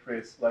species at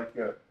risk, like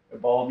a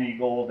bald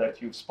eagle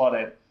that you've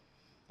spotted.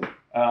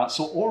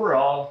 So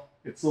overall,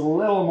 it's a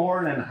little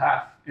more than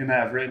half in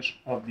average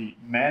of the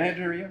managed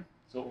area,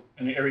 so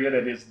an area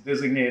that is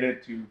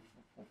designated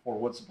for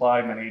wood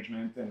supply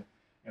management and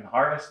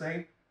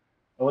harvesting.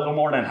 A little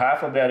more than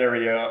half of that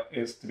area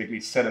is typically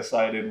set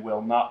aside and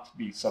will not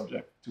be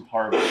subject to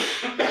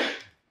harvest.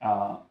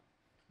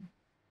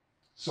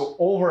 So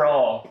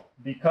overall,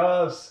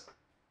 because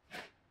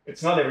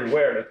it's not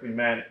everywhere that we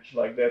manage,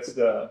 like that's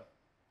the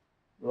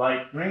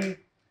light green,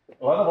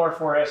 a lot of our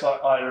forests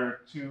are either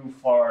too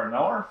far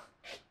north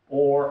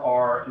or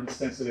are in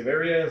sensitive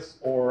areas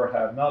or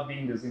have not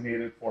been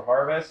designated for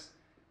harvest.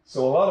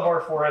 So a lot of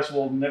our forests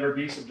will never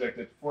be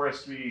subjected to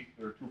forestry.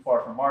 They're too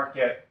far from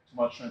market, too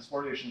much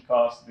transportation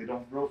costs, they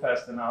don't grow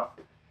fast enough.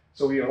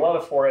 So we have a lot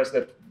of forests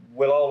that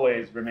will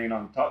always remain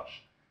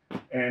untouched.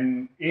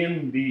 And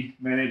in the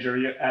managed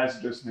area, as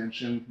just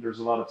mentioned, there's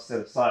a lot of set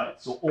aside.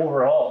 So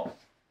overall,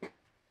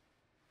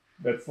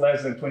 that's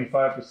less than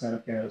 25%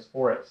 of Canada's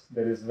forest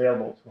that is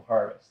available to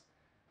harvest,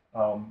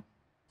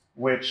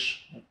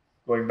 which,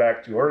 going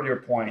back to earlier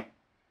point,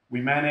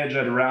 we manage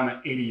at around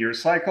an 80-year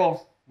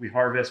cycle. We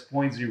harvest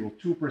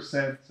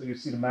 0.02%. So you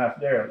see the math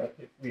there. Like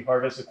if we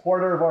harvest a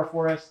quarter of our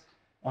forest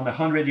on a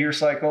 100-year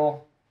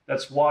cycle,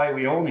 that's why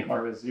we only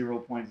harvest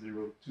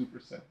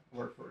 0.02% of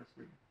our forest.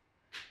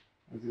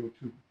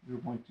 0.2,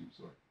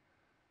 sorry.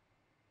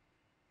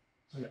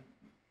 So yeah,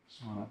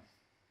 just want to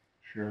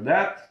share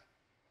that.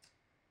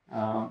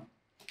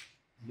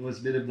 There's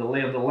a bit of the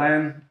lay of the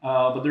land,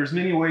 but there's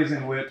many ways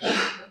in which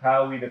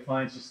how we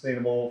define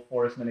sustainable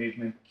forest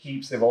management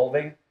keeps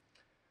evolving.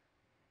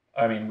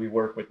 I mean, we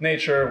work with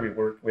nature, we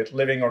work with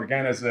living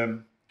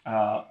organisms.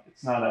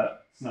 It's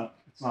not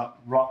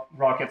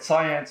rocket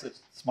science.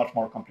 It's much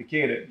more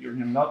complicated. You're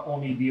not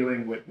only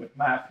dealing with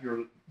math,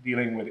 you're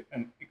dealing with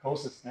an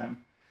ecosystem.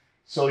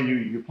 So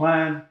you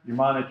plan, you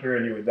monitor,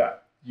 and you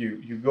adapt.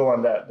 You go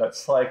on that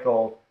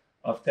cycle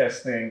of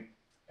testing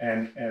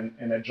and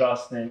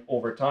adjusting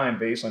over time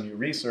based on your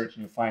research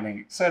and your finding,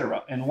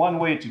 etc. And one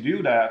way to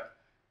do that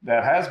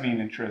has been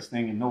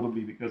interesting, and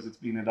notably because it's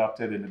been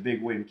adopted in a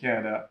big way in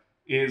Canada,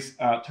 is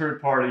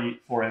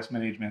third-party forest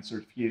management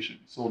certification.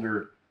 So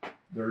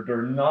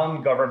they're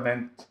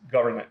non-government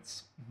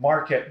governance,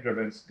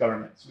 market-driven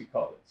governance, we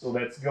call it. So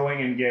that's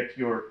going and get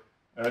your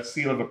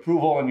seal of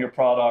approval on your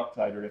product,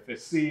 either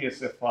FSC,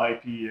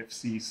 SFI,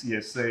 PEFC,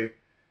 CSA.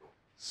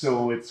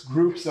 So it's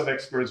groups of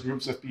experts,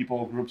 groups of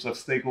people, groups of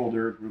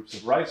stakeholders, groups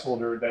of rights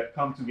holders that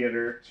come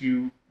together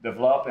to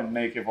develop and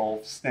make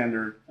evolve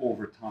standard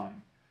over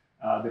time,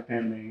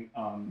 depending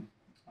on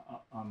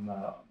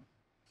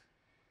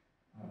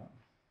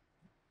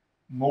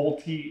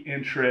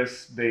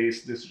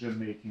multi-interest-based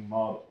decision-making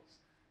models.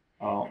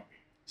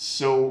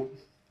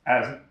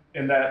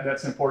 And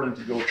that's important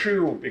to go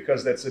through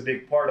because that's a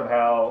big part of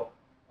how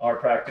our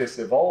practice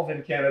evolved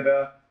in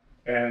Canada.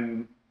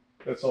 And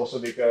that's also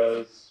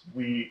because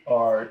we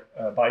are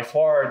by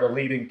far the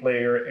leading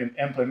player in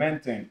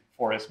implementing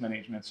forest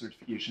management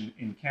certification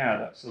in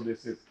Canada. So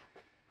this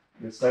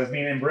has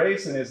been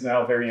embraced and is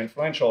now very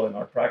influential in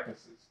our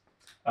practices.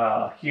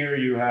 Here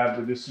you have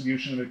the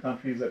distribution of the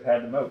countries that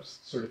had the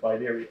most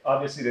certified area.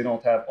 Obviously, they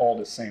don't have all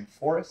the same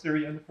forest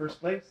area in the first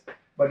place,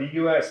 but the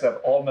US have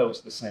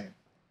almost the same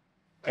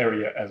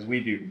area as we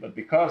do. But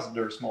because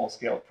they're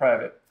small-scale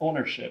private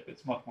ownership,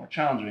 it's much more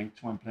challenging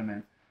to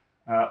implement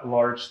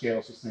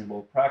large-scale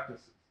sustainable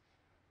practices.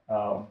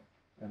 And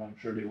I'm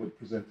sure they would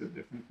present it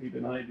differently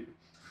than I do.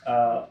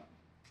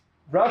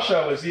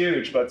 Russia was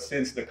huge, but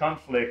since the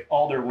conflict,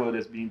 all their wood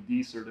has been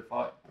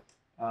decertified.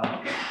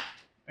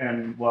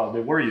 And well,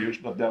 they were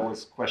used, but that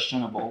was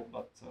questionable.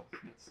 But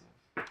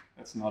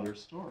that's another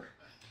story.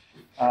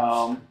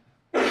 Um,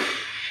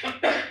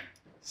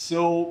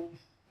 so,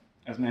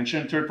 as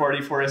mentioned,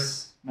 third-party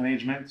forest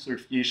management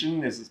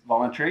certification is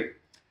voluntary.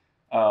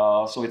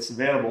 So it's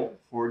available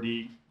for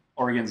the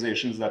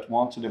organizations that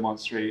want to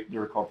demonstrate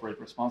their corporate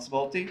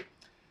responsibility.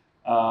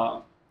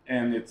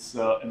 And it's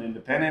an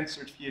independent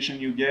certification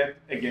you get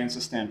against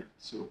a standard.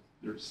 So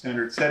there's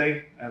standard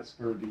setting as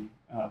per the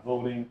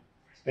voting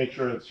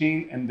picture of the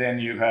machine, and then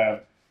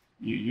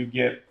you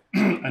get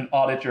an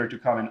auditor to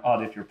come and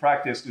audit your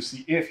practice to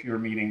see if you're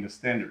meeting the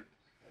standard.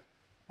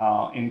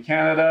 In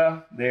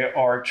Canada, there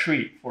are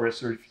 3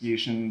 forest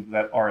certifications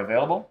that are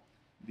available.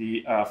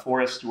 The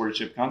Forest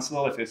Stewardship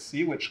Council,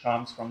 FSC, which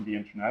comes from the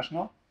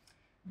international.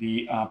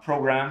 The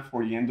Program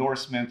for the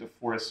Endorsement of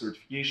Forest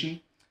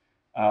Certification,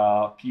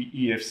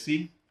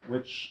 PEFC,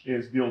 which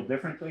is built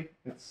differently.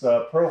 It's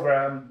a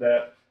program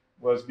that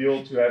was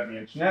built to have the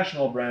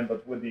international brand,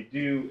 but what they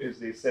do is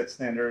they set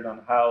standard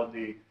on how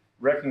they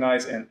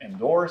recognize and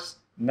endorse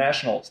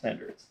national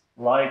standards,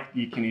 like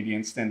the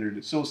Canadian Standard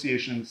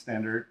Association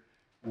standard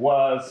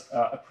was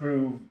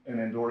approved and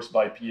endorsed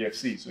by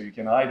PFC. So you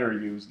can either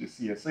use the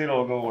CSA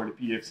logo or the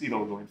PFC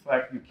logo. In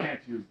fact, you can't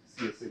use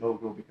the CSA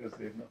logo because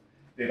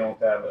they don't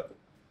have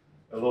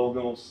a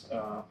logos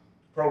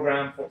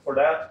program for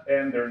that,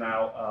 and they're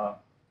now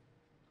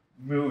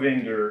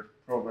moving their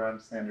program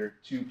standard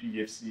to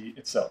PFC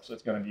itself. So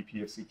it's going to be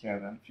PFC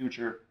Canada in the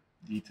future.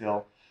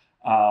 Detail.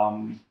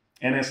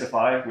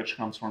 NSFI, which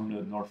comes from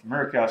the North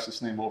America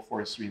Sustainable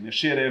Forestry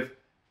Initiative,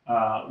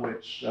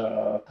 which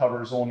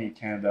covers only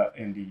Canada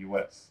and the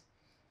US.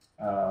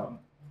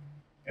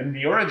 And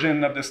the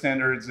origin of the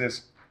standards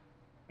is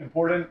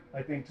important,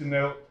 I think, to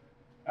note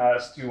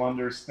as to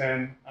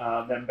understand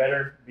them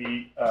better.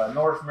 The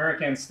North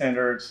American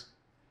standards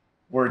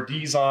were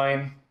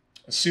designed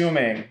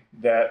assuming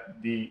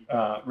that the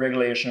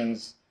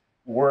regulations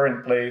were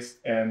in place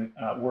and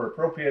were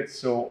appropriate.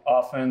 So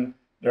often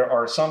there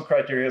are some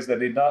criteria that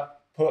they not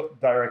put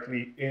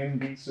directly in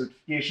the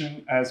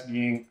certification as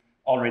being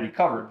already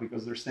covered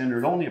because their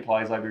standard only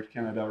applies either to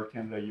Canada or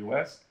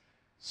Canada-US.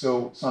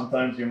 So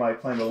sometimes you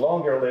might find a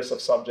longer list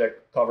of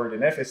subjects covered in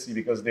FSC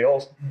because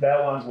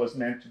that one was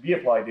meant to be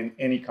applied in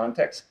any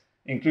context,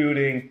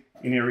 including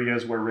in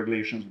areas where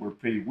regulations were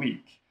pretty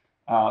weak.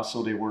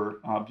 So they were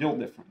built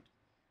different.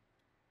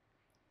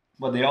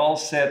 But they all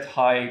set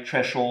high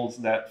thresholds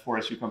that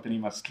forestry company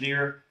must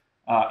clear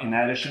in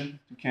addition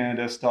to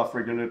Canada's tough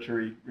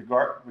regulatory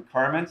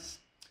requirements.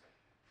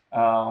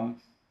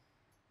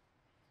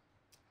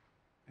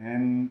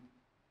 And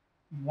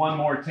one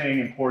more thing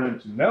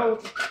important to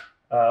note,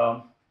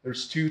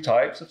 there's 2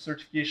 types of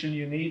certification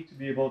you need to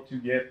be able to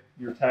get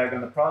your tag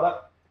on the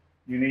product.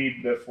 You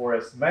need the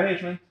forest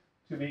management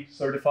to be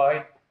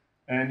certified,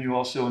 and you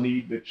also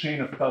need the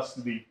chain of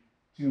custody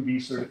to be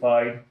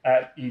certified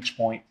at each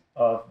point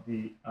of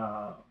the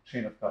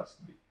chain of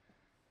custody.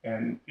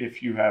 And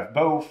if you have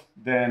both,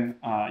 then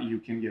you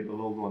can get the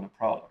logo on the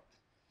product.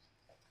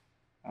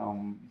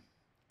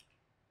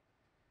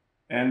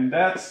 And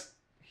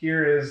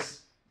here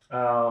is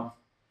how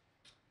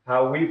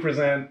we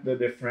present the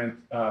different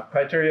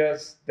criteria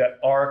that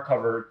are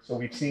covered. So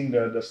we've seen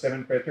the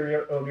 7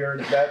 criteria earlier.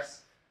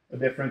 That's a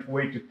different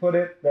way to put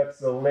it. That's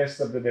the list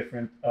of the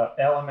different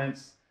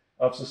elements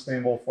of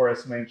sustainable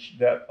forest management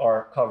that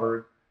are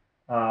covered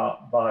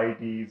by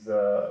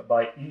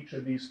each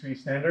of these 3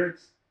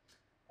 standards.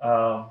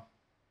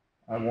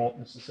 I won't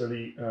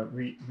necessarily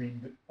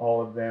read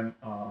all of them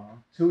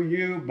to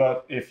you,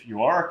 but if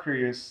you are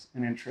curious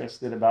and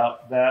interested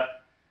about that,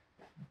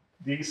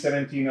 these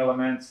 17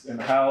 elements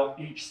and how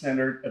each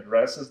standard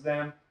addresses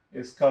them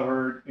is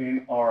covered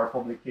in our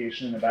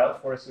publication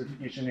about forest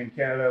certification in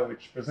Canada,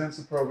 which presents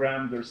the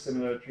program, their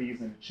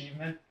similarities and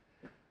achievement.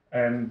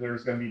 And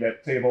there's going to be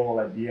that table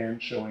at the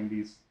end showing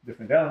these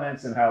different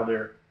elements and how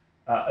they're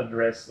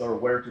addressed, or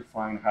where to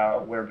find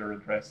where they're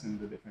addressed in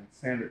the different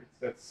standards.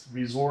 That's a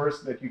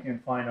resource that you can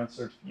find on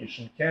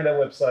Certification Canada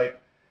website,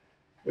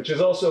 which is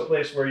also a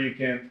place where you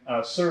can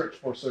search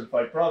for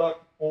certified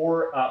product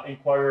or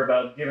inquire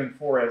about given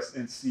forests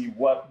and see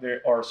what they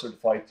are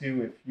certified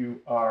to. If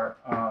you are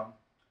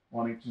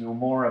wanting to know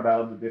more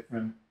about the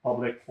different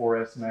public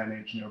forests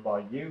managed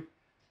nearby you,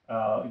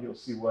 you'll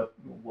see what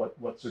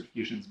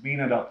certification is being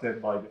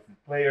adopted by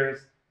different players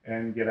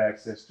and get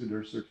access to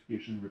their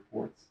certification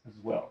reports as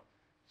well.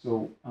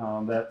 So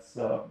that's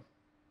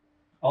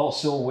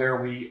also where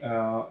we,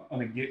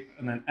 on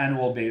an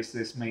annual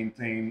basis,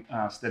 maintain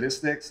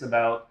statistics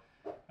about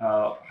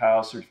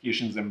how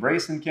certification is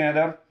embraced in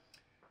Canada.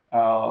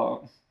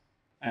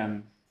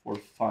 And for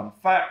fun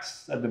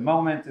facts, at the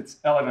moment, it's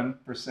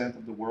 11%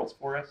 of the world's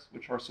forests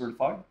which are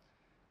certified,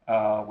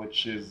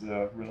 which is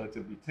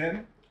relatively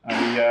thin. We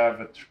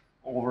have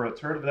over a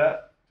third of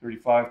that,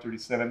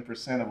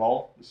 37% of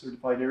all the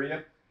certified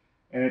area.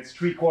 And it's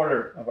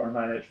 3/4 of our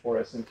managed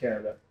forests in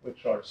Canada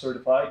which are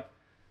certified.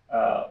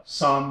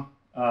 Some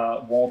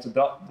won't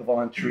adopt the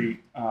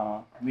voluntary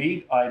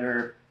lead,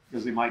 either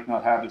because they might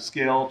not have the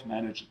scale to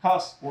manage the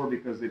cost, or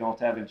because they don't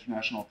have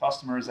international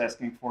customers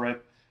asking for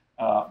it.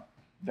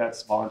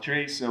 That's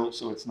voluntary, so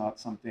it's not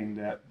something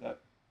that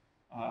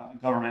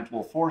government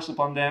will force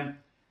upon them.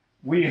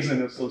 We as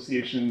an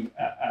association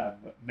have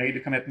made the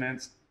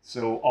commitments,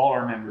 so all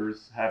our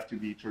members have to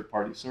be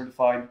third-party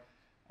certified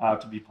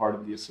to be part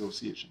of the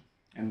association.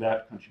 And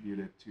that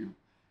contributed to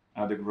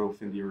the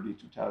growth in the early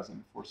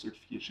 2000s for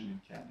certification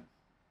in Canada.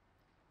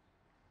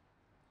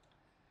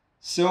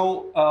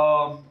 So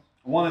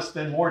I want to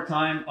spend more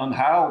time on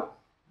how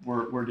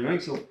we're doing.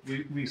 So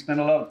we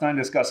spent a lot of time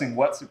discussing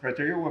what's the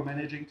criteria we're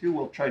managing to.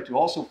 We'll try to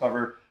also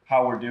cover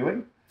how we're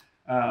doing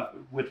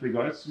with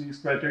regards to these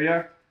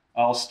criteria.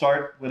 I'll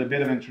start with a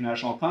bit of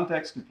international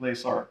context to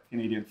place our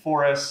Canadian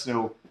forests.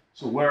 So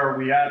where are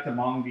we at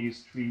among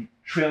these 3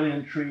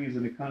 trillion trees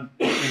in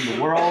the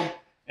world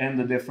and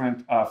the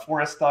different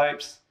forest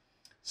types?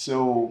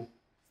 So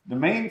the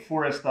main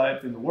forest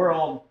type in the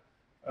world,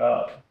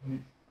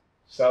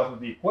 south of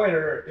the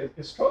equator,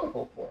 is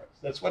tropical forest.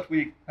 That's what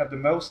we have the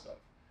most of.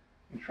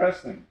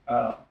 Interesting.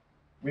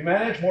 We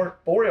manage more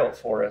boreal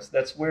forests.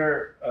 That's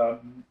where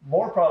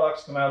more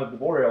products come out of the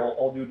boreal,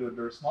 all due to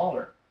their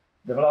smaller.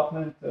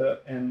 Development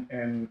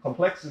and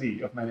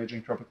complexity of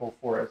managing tropical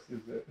forests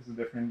is a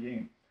different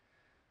game.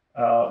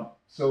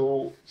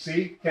 So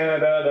see,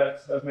 Canada,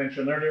 that's as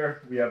mentioned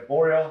earlier, we have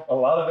boreal, a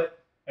lot of it,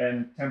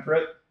 and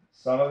temperate,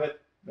 some of it.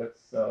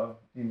 That's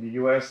in the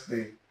US,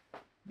 they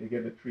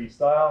get the tree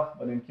style,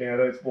 but in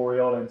Canada it's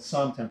boreal and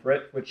some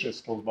temperate, which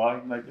is close by.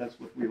 Like that's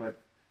what we like.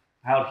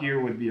 Out here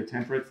would be a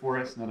temperate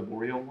forest, not a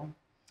boreal one.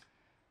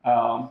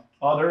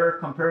 Other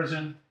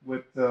comparison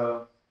with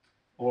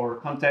or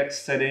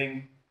context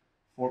setting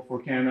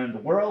for Canada and the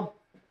world.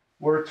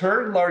 We're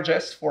third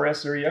largest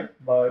forest area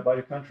by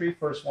the country.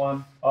 First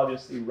one,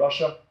 obviously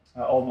Russia,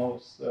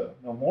 almost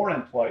no more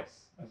than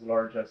twice as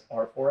large as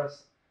our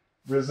forest.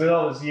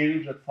 Brazil is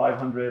huge at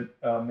 500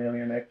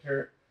 million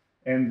hectares.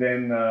 And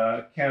then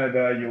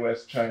Canada,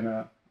 US,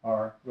 China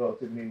are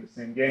relatively in the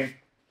same game.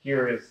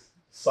 Here is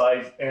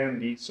size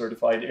and the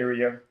certified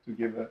area to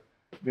give a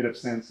bit of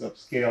sense of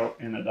scale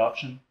and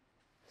adoption.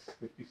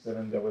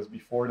 57, that was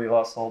before they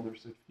lost all their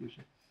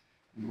certification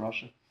in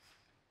Russia.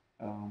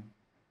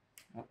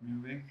 Not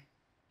moving.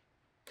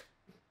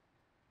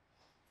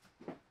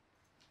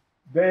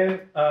 Then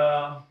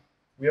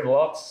we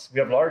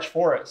have large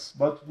forests,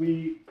 but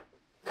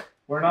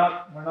we're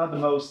not the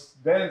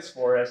most dense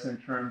forest in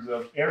terms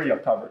of area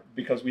covered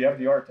because we have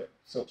the Arctic.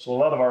 So a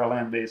lot of our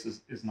land base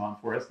is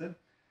non-forested.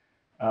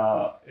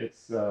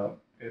 It's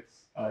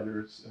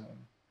either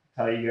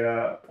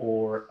taiga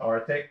or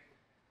Arctic,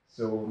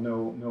 so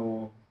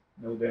no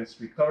dense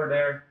tree cover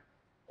there.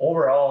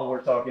 Overall,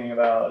 we're talking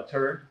about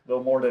a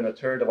little more than a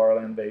third of our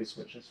land base,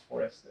 which is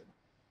forested.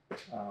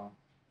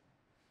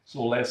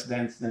 So less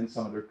dense than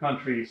some other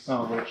countries,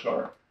 some of which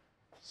are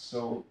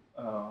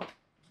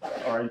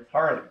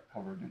entirely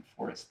covered in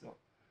forest still,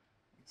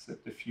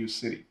 except a few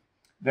cities.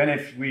 Then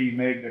if we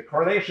make the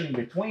correlation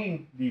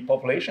between the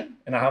population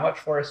and how much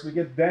forest we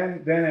get,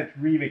 then it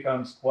really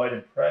becomes quite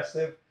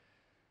impressive.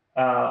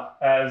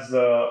 As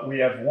we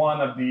have one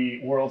of the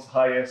world's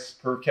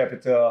highest per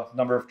capita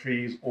number of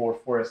trees or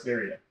forest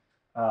area.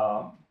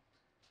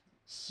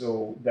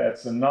 So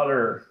that's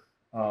another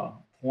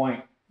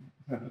point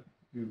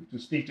to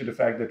speak to the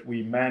fact that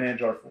we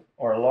manage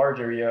our large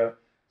area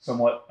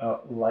somewhat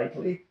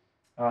lightly.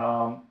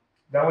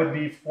 That would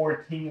be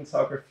 14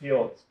 soccer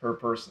fields per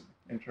person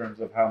in terms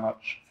of how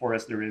much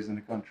forest there is in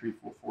the country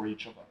for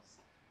each of us.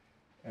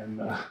 And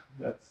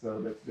that's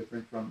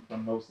different from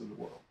most of the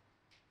world.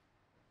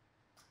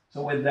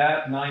 So with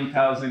that,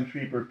 9,000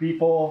 trees per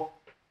people,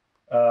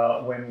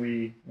 when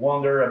we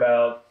wonder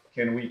about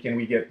can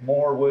we get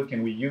more wood,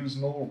 can we use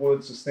more wood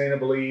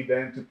sustainably,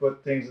 then to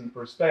put things in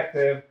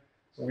perspective,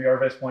 so we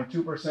harvest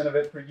 0.2% of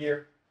it per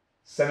year,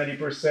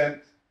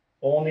 70%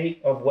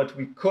 only of what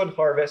we could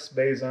harvest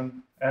based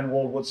on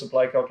annual wood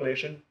supply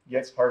calculation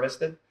gets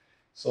harvested.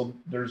 So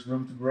there's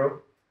room to grow,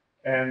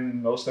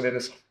 and most of it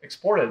is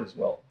exported as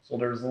well. So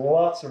there's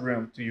lots of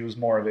room to use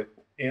more of it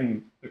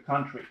in the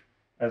country,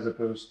 as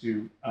opposed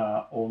to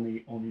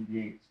only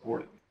being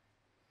exported.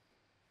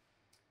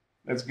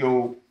 Let's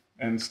go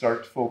and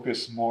start to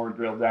focus more,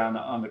 drill down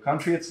on the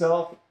country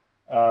itself.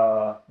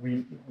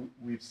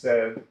 We've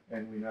said,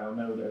 and we now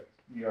know that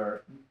we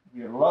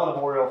have a lot of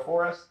boreal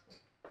forest.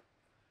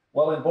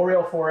 Well, in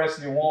boreal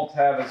forest, you won't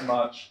have as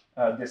much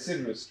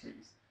deciduous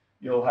trees.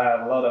 You'll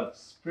have a lot of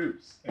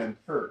spruce and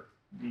fir,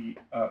 the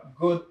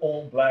good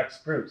old black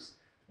spruce,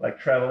 like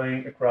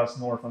traveling across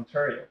North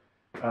Ontario.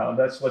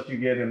 That's what you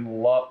get in a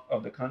lot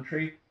of the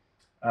country,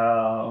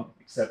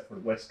 except for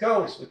the West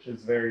Coast, which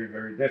is very,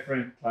 very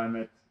different.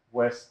 Climate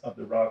west of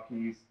the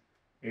Rockies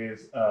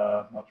is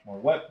much more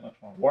wet, much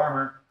more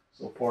warmer.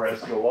 So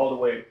forests go all the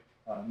way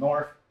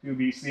north to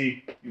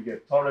BC. You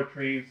get taller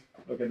trees.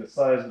 Look at the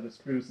size of the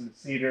spruce and the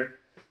cedar.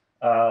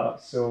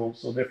 So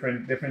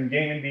different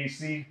game in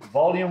BC.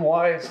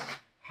 Volume-wise,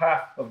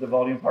 half of the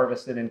volume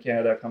harvested in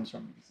Canada comes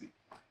from BC.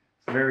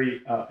 It's a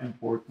very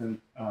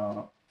important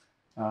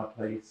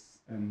place.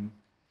 And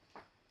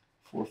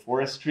for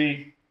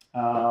forestry.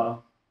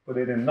 Put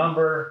it in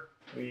number,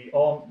 we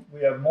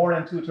have more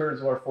than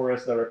 2/3 of our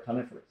forests that are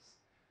coniferous,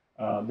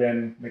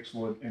 then mixed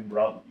wood and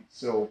broadleaf.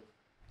 So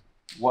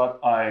what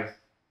I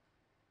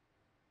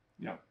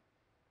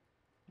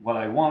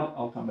want,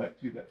 I'll come back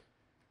to that.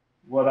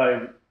 What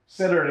I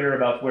said earlier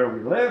about where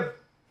we live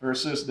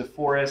versus the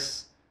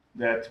forests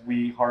that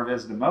we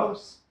harvest the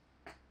most.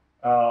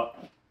 So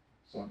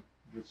I'm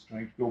just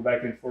trying to go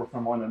back and forth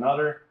from one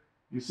another.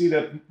 You see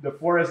that the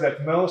forests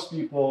that most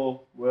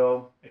people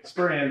will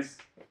experience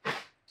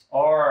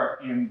are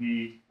in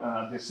the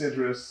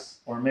deciduous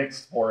or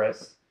mixed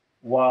forests,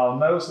 while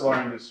most of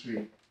our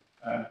industry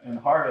and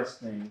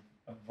harvesting,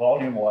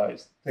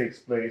 volume-wise, takes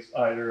place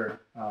either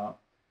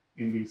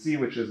in BC,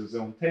 which is its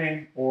own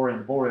thing, or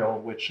in Boreal,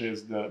 which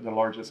is the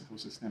largest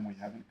ecosystem we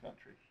have in the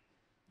country.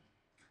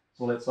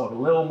 So let's talk a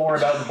little more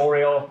about the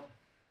Boreal.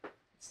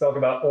 Let's talk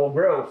about old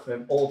growth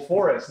and old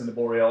forests in the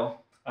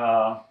Boreal.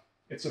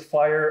 It's a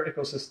fire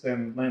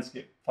ecosystem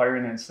landscape. Fire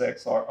and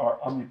insects are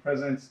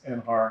omnipresent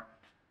and are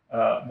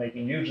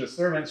making huge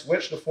disturbance,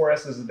 which the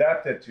forest is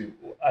adapted to,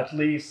 at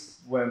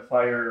least when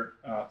fire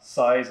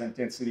size,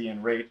 intensity,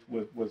 and rate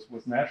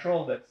was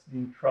natural. That's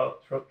being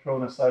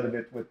thrown aside a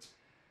bit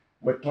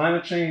with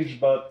climate change.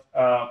 But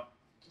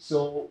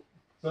so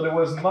there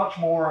was much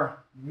more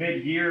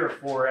mid-year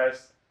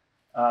forest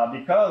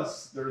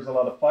because there's a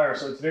lot of fire.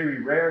 So it's very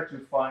rare to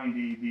find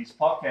these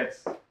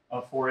pockets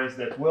of forest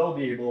that will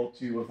be able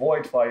to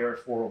avoid fire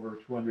for over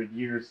 200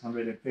 years,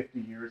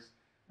 150 years.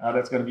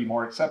 That's going to be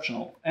more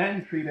exceptional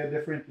and treated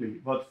differently.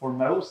 But for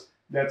most,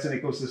 that's an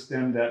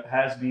ecosystem that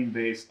has been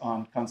based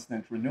on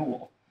constant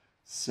renewal.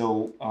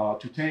 So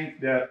to think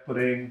that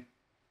putting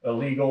a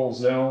legal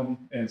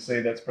zone and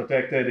say that's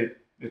protected,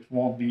 it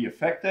won't be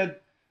affected,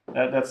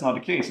 that's not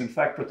the case. In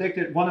fact,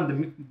 protected, one of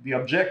the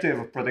objective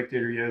of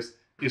protected areas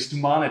is to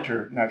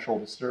monitor natural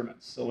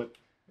disturbance. So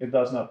it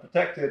does not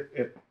protect it,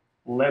 it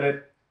let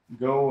it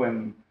go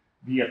and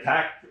be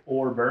attacked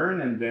or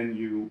burn, and then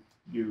you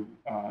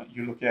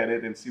look at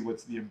it and see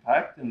what's the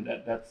impact, and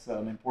that's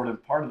an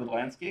important part of the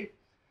landscape,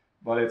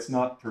 but it's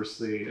not per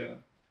se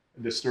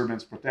a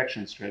disturbance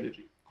protection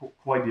strategy.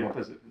 Quite the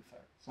opposite, in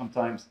fact.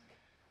 Sometimes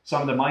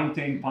some of the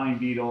mountain pine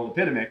beetle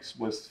epidemics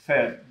was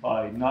fed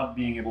by not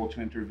being able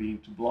to intervene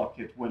to block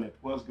it when it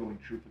was going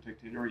through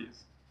protected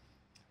areas.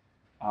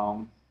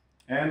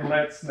 And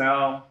let's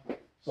now,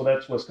 so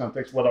that was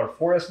context, what our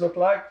forests look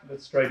like.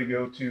 Let's try to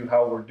go to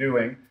how we're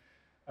doing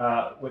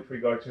with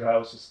regard to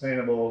how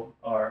sustainable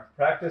our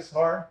practices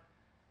are.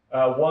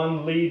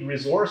 One lead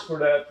resource for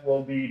that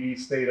will be the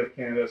State of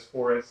Canada's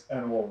Forest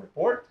Annual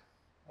Report.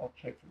 I'll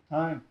check for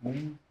time.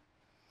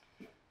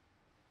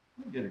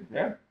 Getting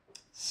there.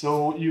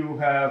 So you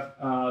have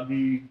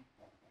the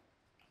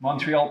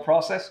Montreal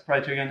process,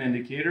 criteria and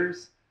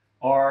indicators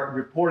are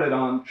reported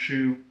on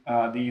through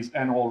these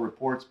annual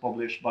reports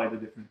published by the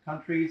different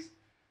countries.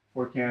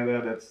 For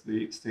Canada, that's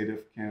the State of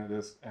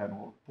Canada's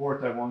annual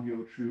report. I won't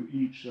go through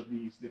each of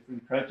these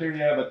different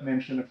criteria, but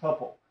mention a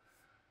couple.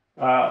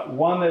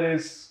 One that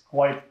is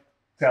quite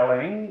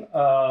telling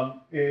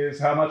is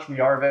how much we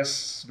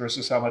harvest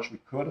versus how much we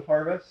could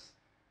harvest.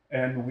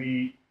 And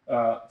we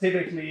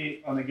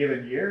typically, on a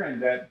given year,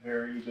 and that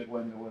varies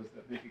when there was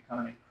the big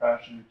economic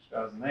crash in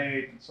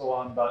 2008 and so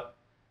on, but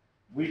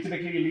we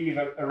typically leave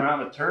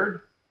around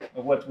 1/3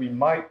 of what we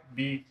might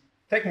be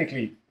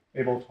technically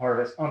able to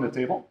harvest on the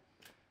table.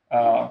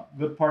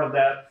 Good part of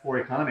that for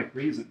economic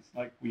reasons.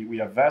 Like we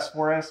have vast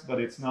forests, but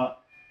it's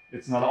not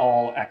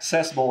all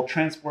accessible.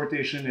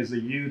 Transportation is a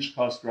huge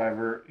cost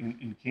driver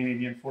in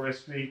Canadian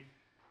forestry.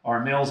 Our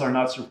mills are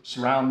not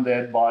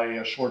surrounded by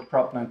a short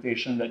crop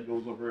plantation that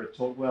goes over a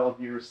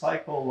 12-year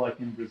cycle like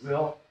in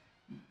Brazil.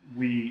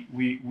 We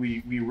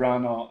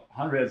run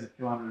hundreds of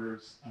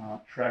kilometers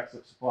tracks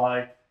of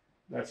supply.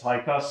 That's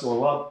high cost, so a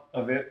lot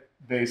of it,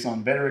 based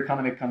on better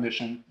economic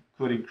condition,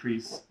 could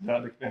increase the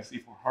capacity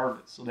for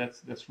harvest. So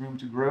that's room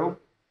to grow.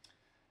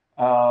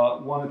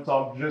 Want to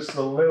talk just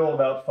a little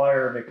about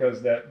fire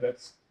because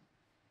that's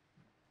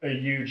a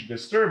huge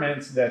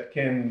disturbance that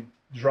can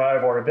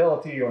drive our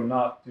ability or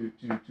not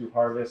to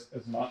harvest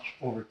as much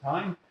over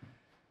time.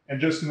 And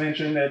just to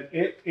mention that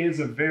it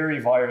is a very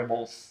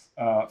variable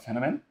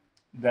phenomenon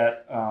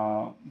that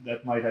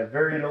might have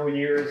very low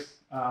years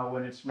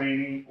when it's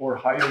rainy or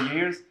higher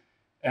years.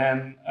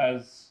 And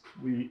as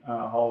we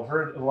all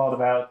heard a lot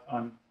about,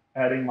 I'm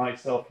adding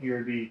myself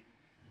here the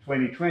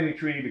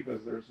 2023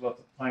 because there's lots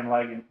of time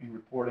lag in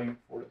reporting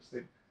for the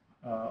state.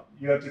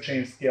 You have to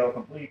change scale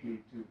completely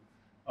to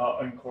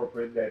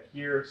incorporate that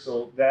here.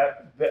 So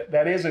that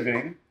is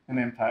having an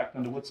impact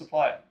on the wood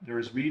supply.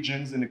 There's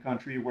regions in the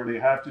country where they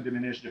have to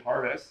diminish the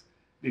harvest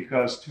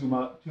because too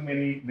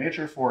many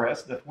nature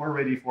forests that were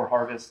ready for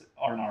harvest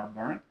are now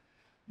burned.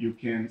 You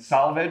can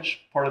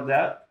salvage part of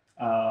that.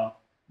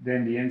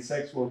 Then the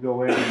insects will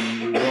go in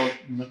and you will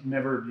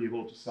never be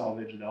able to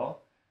salvage it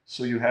all.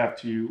 So you have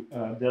to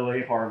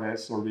delay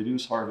harvest or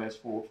reduce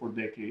harvest for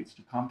decades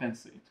to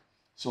compensate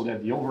so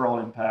that the overall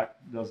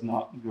impact does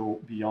not go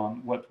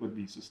beyond what would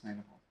be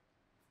sustainable.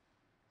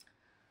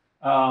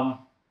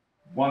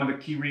 one of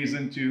the key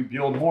reasons to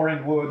build more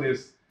in wood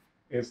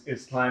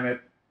is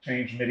climate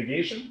change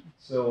mitigation.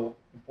 So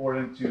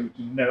important to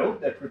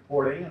note that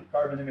reporting on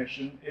carbon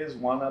emission is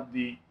one of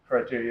the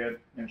criteria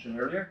mentioned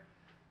earlier.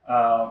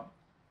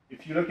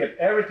 If you look at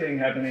everything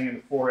happening in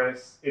the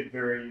forest, it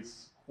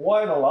varies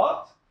quite a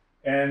lot.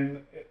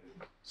 And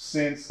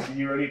since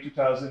the early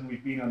 2000s,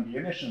 we've been on the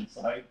emission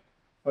side,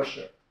 for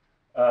sure.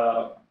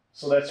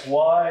 So that's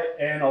why,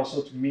 and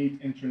also to meet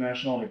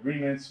international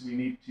agreements, we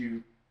need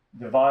to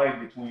divide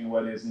between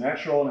what is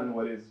natural and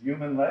what is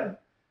human-led.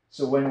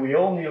 So when we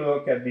only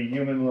look at the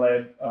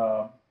human-led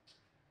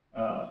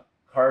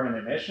carbon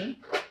emission,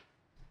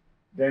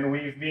 then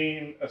we've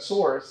been a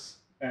source,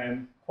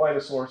 and quite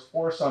a source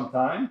for some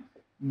time.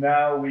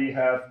 Now we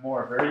have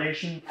more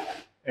variation,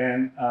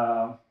 and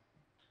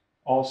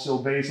also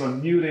based on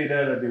new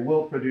data that they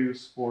will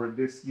produce for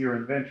this year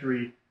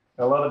inventory,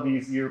 a lot of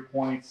these year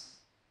points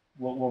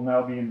will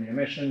now be in the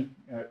emission,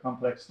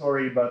 complex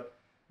story, but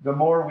the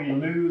more we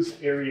lose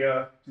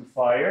area to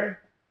fire,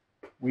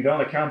 we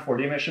don't account for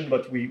the emission,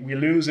 but we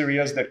lose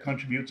areas that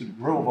contribute to the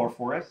growth of our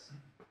forests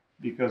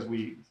because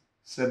we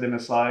set them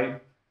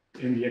aside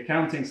in the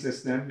accounting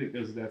system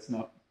because that's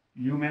not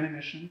human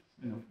emissions.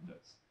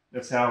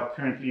 That's how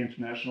currently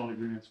international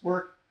agreements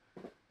work.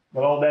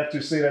 But all that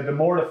to say that the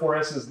more the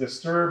forest is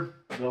disturbed,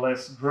 the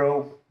less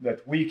growth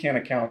that we can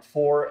account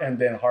for and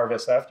then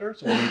harvest after.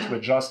 So we need to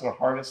adjust our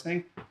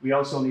harvesting. We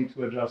also need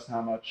to adjust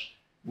how much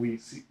we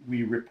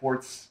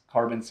report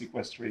carbon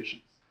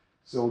sequestration.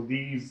 So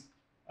these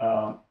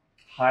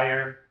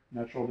higher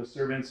natural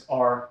disturbance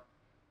are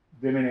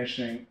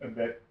diminishing a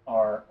bit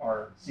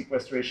our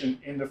sequestration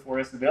in the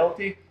forest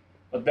ability,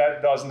 but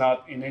that does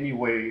not in any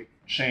way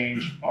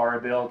change our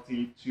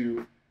ability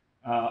to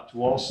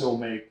also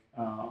make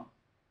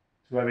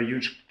to have a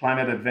huge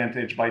climate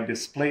advantage by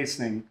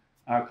displacing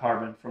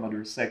carbon from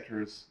other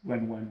sectors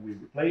when we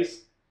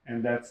replace,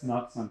 and that's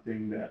not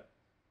something that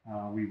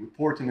we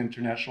report in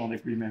international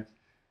agreement,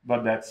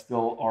 but that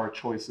still are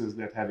choices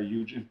that have a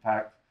huge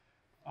impact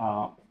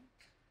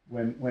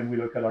when we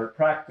look at our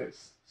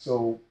practice.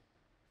 So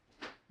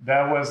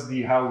that was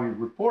how we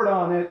report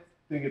on it.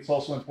 I think it's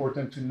also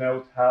important to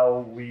note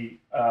how we,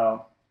 I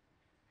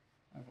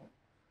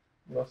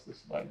lost the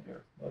slide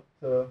there, but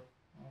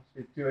I'll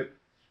speak to it.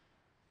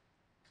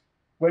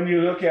 When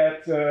you look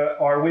at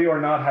are we or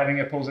not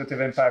having a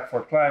positive impact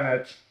for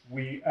climate,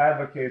 we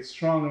advocate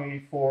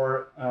strongly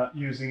for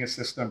using a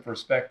system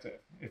perspective.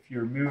 If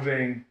you're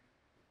moving,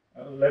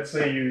 let's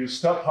say you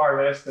stop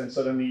harvest and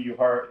suddenly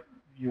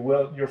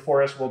your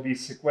forest will be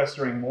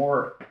sequestering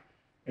more,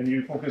 and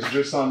you focus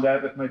just on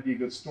that, that might be a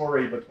good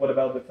story, but what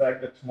about the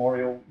fact that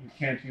tomorrow you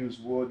can't use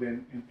wood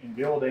in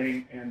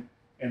building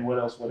and what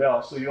else?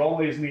 So you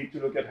always need to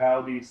look at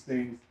how these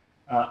things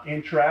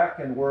interact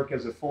and work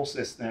as a full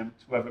system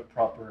to have a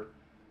proper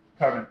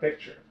carbon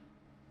picture.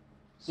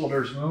 So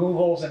there's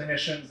removals and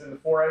emissions in the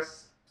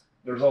forest.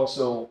 There's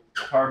also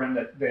carbon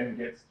that then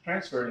gets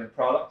transferred in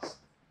products.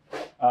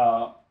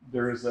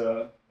 There is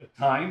a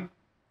time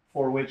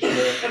for which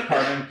the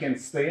carbon can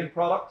stay in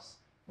products,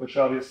 which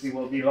obviously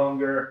will be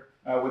longer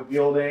with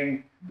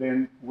building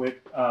than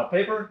with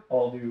paper.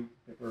 Although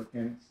paper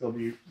can still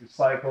be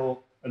recycled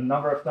a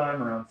number of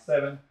times, around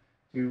 7,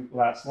 to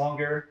last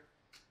longer.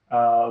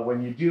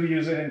 When you do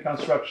use it in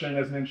construction,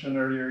 as mentioned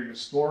earlier, you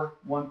store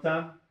 1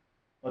 ton,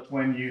 but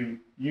when you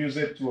use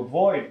it to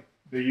avoid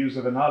the use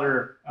of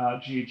another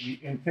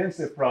GHG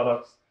intensive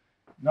products,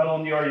 not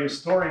only are you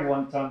storing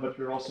 1 ton, but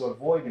you're also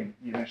avoiding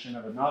the emission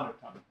of another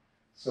ton.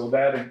 So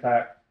that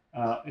impact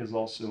is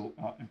also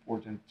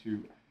important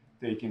to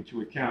take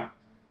into account.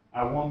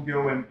 I won't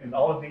go in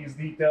all of these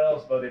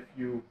details, but if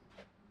you,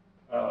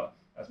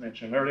 as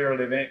mentioned earlier,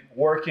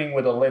 working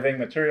with a living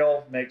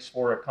material makes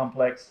for a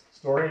complex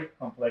story,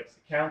 complex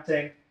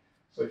accounting.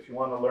 So if you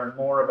want to learn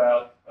more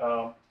about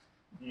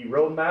the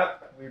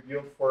roadmap we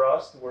built for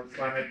us towards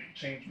climate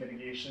change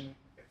mitigation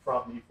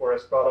from the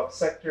forest product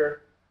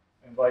sector,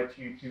 I invite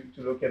you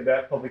to look at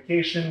that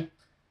publication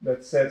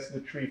that sets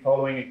the 3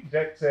 following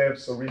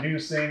objectives. So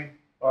reducing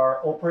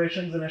our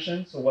operations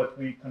emissions, so what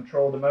we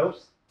control the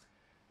most,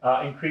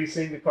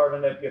 increasing the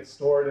carbon that gets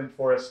stored in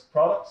forest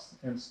products,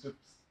 and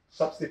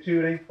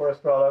substituting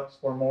forest products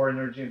for more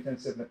energy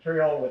intensive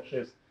material, which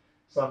is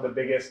some of the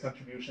biggest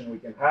contribution we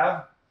can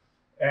have,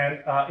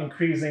 and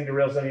increasing the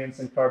resilience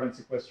and carbon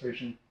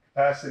sequestration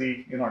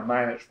capacity in our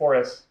managed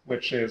forests,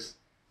 which is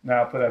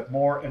now put at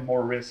more and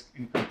more risk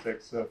in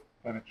context of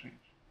climate change.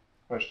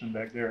 Question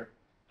back there.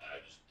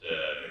 Just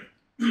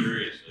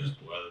curious as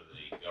to whether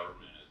the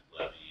government has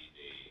levied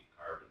a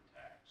carbon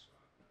tax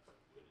on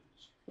the wood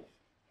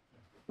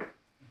industry.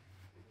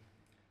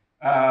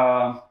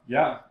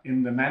 Yeah,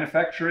 in the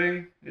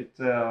manufacturing, it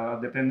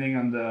depending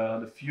on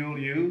the fuel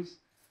used.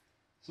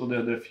 So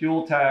the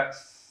fuel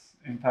tax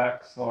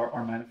impacts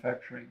our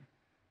manufacturing.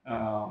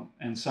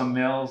 And some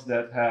mills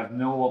that have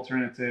no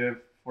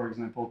alternative, for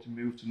example, to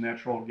move to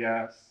natural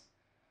gas,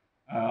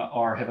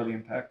 are heavily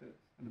impacted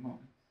at the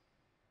moment.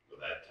 So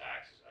that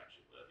tax is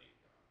actually levied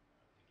on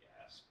the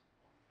gas.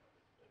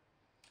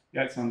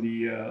 Yeah, it's on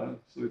the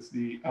so it's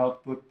the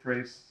output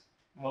price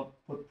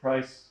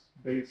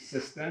based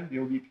system, the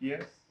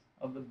OBPS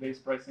of the base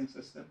pricing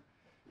system.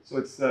 So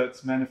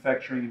it's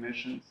manufacturing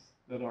emissions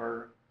that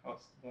are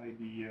caused by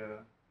the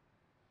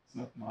it's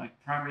not my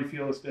primary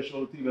field of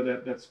specialty,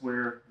 but that's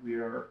where we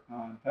are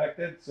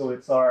impacted. So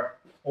it's our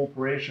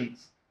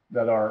operations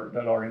that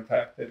are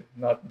impacted,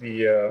 not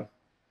the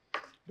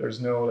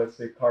there's no, let's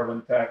say,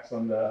 carbon tax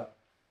on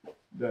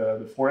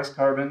the forest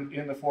carbon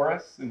in the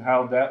forest and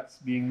how that's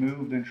being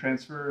moved and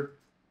transferred.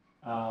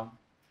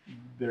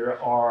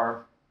 There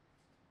are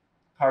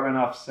carbon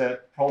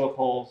offset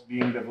protocols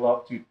being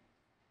developed to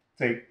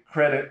take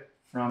credit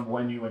from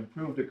when you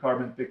improve the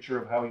carbon picture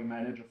of how you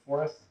manage a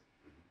forest.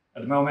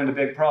 At the moment, the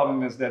big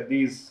problem is that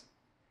these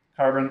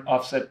carbon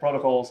offset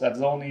protocols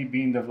have only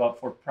been developed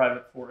for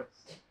private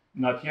forests,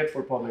 not yet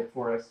for public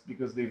forests,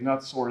 because they've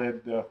not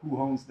sorted who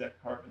owns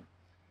that carbon.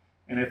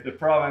 And if the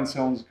province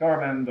owns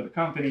carbon, but the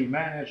company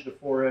managed the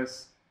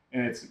forest,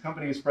 and it's the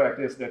company's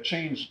practice that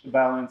changed the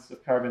balance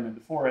of carbon in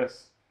the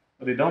forest,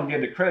 but they don't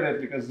get the credit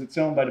because it's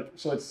owned by the,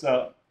 so it's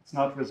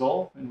not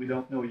resolved, and we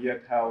don't know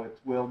yet how it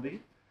will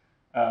be.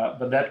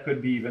 But that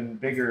could be even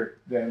bigger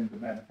than the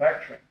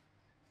manufacturing.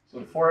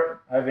 So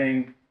for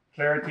having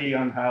clarity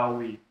on how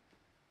we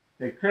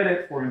take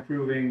credit for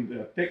improving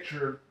the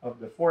picture of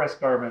the forest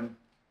carbon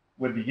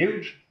would be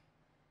huge.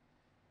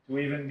 To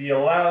even be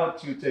allowed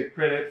to take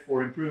credit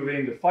for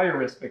improving the fire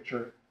risk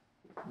picture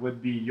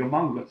would be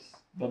humongous,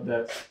 but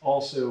that's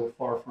also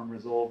far from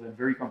resolved and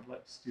very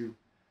complex to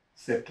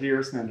set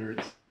clear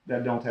standards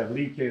that don't have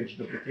leakage,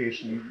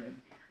 duplication,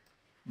 and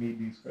meet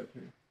these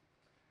criteria.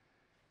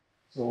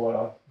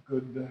 So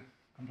good,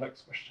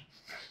 complex question.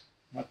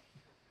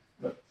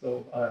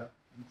 So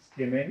I'm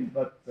skimming,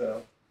 but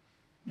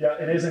yeah,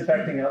 it is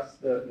impacting us,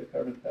 the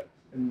carbon tax,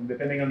 and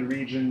depending on the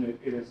region,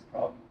 it is a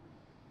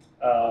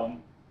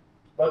problem.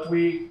 But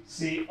we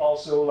see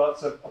also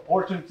lots of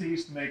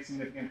opportunities to make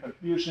significant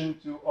contribution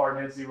to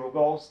our net zero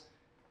goals.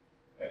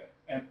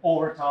 And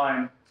over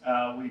time,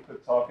 we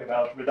could talk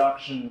about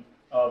reduction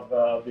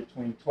of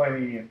between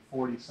 20 and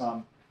 40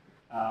 some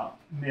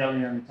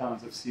million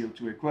tons of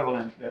CO2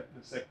 equivalent that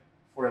the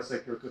forest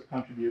sector could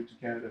contribute to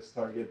Canada's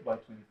target by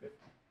 2050.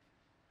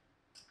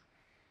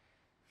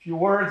 A few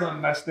words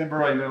on mass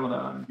timber. I know that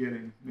I'm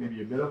getting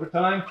maybe a bit over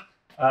time,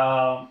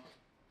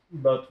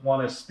 but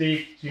want to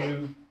speak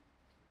to,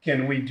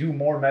 can we do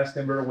more mass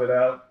timber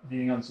without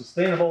being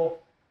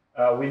unsustainable?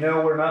 We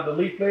know we're not the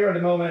lead player at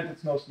the moment.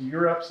 It's mostly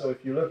Europe. So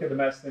if you look at the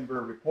mass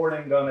timber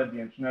reporting done at the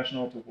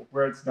international to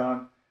where it's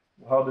done,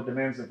 how the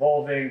demand's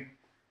evolving,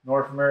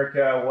 North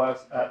America was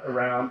at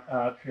around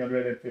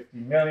 350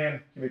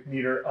 million cubic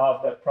meter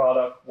of that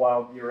product,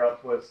 while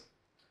Europe was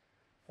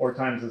 4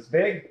 times as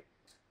big.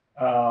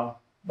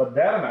 But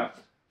that amount,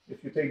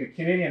 if you take the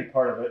Canadian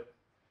part of it,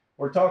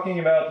 we're talking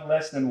about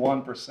less than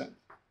 1%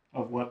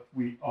 of what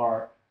we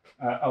are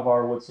of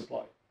our wood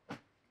supply.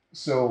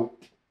 So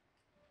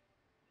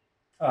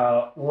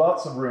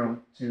lots of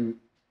room to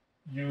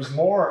use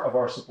more of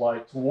our supply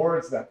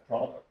towards that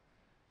product,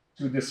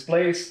 to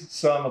displace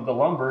some of the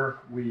lumber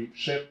we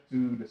ship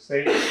to the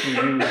States, to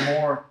use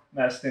more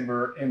mass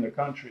timber in the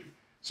country.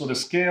 So the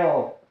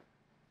scale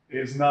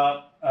is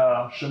not,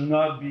 should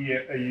not be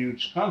a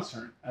huge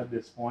concern at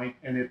this point,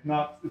 and it's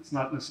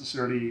not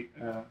necessarily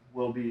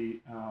will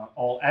be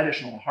all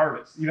additional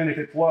harvest. Even if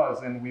it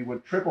was, and we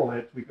would triple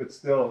it, we could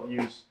still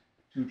use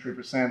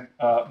 2-3%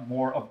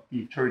 more of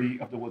the 30%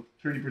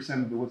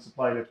 of the wood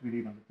supply that we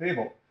leave on the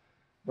table.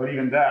 But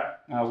even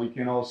that, we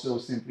can also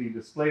simply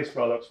displace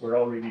products we're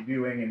already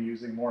doing and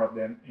using more of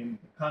them in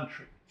the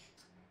country.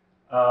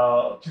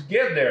 To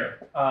get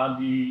there,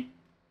 the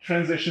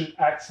Transition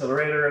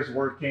Accelerator is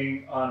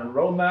working on a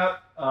roadmap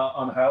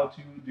on how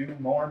to do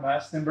more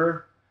mass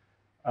timber.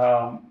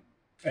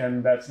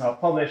 And that's not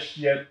published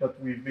yet,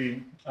 but we've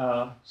been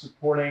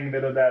supporting a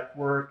bit of that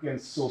work. And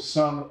so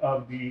some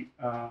of the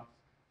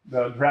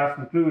draft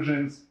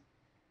conclusions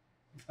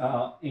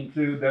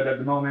include that at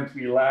the moment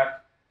we lack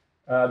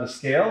the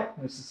scale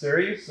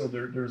necessary. So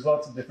there's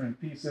lots of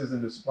different pieces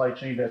in the supply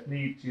chain that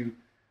need to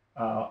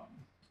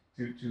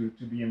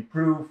be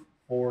improved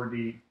for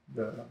the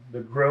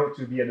growth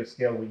to be at the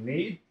scale we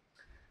need.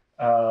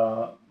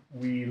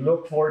 We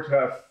look forward to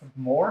have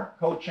more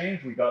code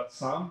change. We got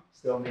some,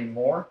 still need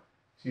more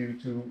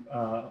to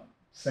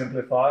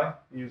simplify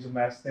the use of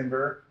mass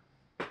timber.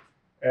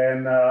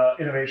 And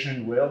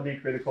innovation will be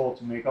critical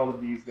to make all of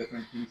these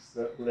different pieces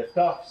lift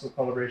off. So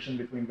collaboration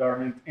between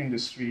government,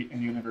 industry,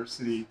 and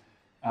university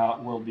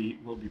will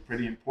be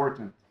pretty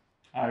important.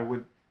 I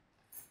would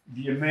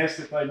be amiss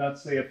if I not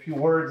say a few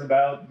words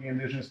about the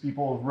Indigenous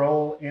people's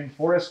role in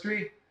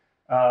forestry.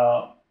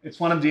 It's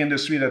one of the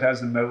industries that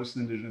has the most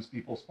Indigenous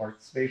people's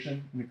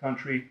participation in the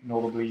country,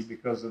 notably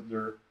because of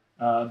their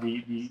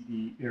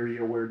the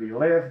area where they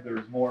live.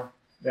 There's more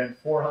than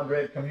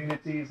 400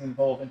 communities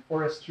involved in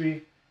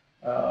forestry,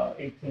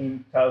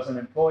 18,000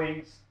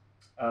 employees.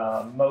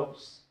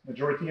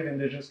 Majority of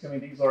Indigenous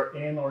communities are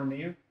in or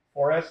near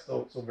forests,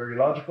 so very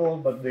logical,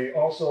 but they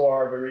also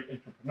are very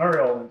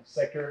entrepreneurial in the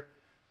sector.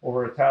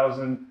 Over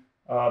 1,000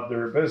 of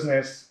their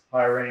business,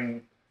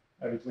 hiring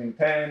between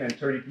 10 and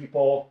 30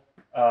 people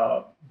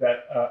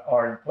that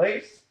are in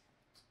place.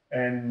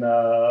 And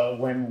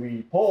when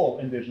we poll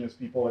Indigenous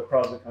people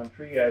across the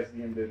country, as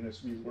the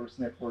Indigenous Resource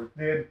Network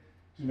did,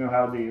 to know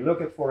how they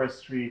look at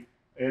forestry,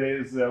 it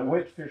is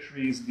with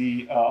fisheries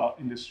the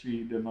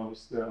industry the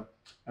most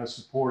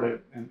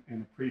supported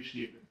and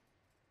appreciated.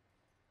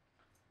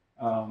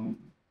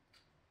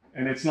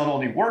 And it's not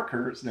only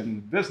workers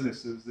and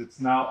businesses, it's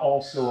now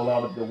also a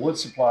lot of the wood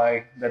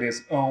supply that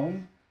is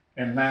owned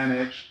and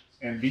managed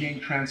and being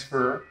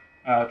transferred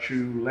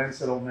through land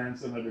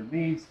settlements and other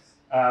means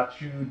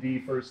to the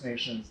First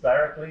Nations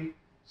directly.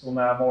 So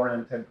now more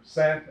than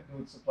 10% of the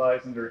wood supply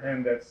is in their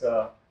hand.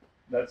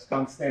 That's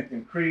constant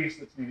increase.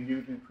 That's been a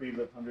huge increase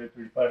of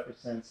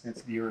 135%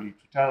 since the early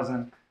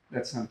 2000s.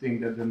 That's something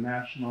that the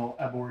National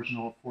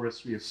Aboriginal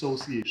Forestry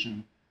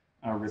Association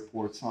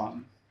reports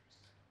on.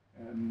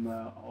 And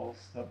I'll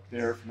stop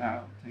there for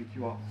now. Thank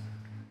you all.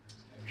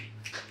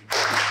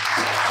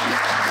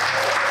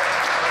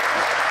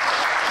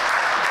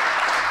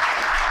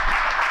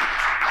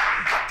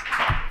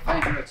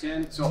 Thank you,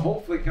 Etienne. So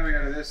hopefully coming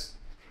out of this,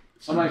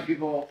 sometimes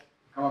people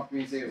come up to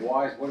me and say,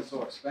 why is wood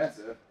so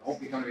expensive? I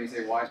hope you come to me and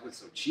say, why is wood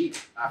so cheap?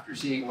 After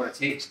seeing what it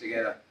takes to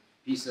get a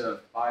piece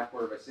of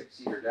 5/4 by 6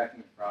 cedar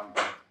decking from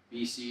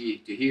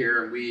BC to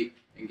here, and we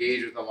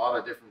engage with a lot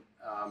of different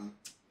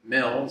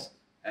mills,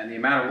 and the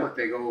amount of work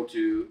they go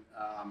to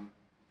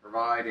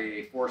provide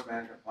a forest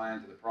management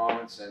plan to the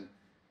province and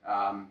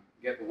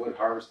get the wood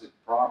harvested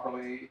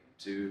properly,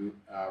 to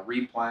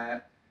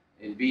replant.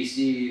 In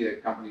BC, the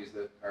companies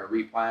that are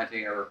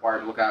replanting are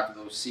required to look after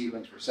those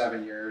seedlings for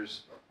 7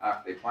 years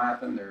after they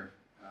plant them.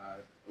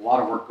 A lot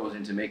of work goes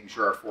into making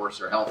sure our forests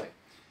are healthy.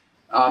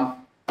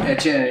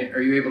 Etienne,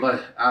 are you able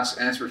to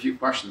answer a few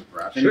questions,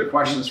 perhaps? Any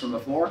questions from the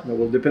floor? That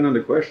will depend on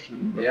the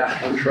question. Yeah,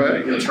 I'll try.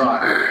 You'll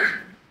try.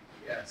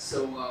 Yeah,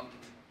 so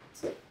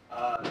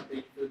thank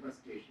you for the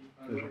presentation.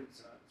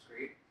 It's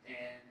great.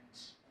 And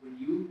when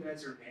you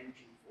guys are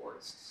managing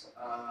forests,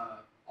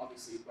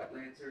 obviously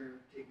wetlands are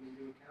taken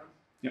into account.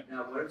 Yep.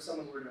 Now, what if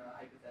someone were to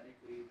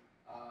hypothetically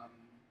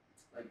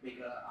like make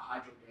a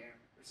hydro dam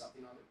or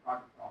something on their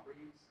private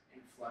properties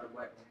and flood a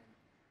wetland,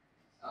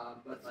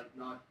 but like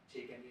not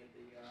take any of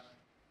the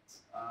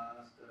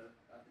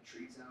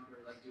trees out or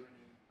like do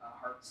any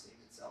harvesting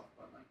itself,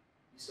 but like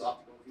you still have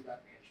to go through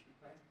that management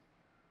plan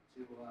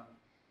to.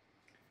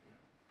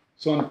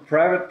 So on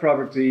private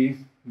property,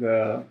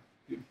 the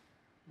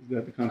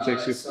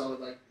context is so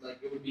like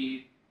it would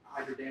be a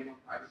hydro dam on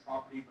private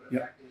property, but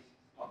affecting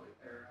public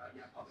or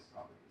public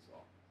property as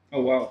well.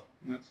 Oh wow,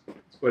 that's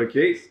quite a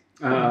case.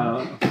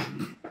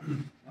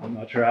 I'm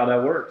not sure how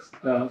that works.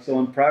 So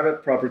on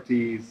private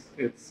properties,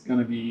 it's going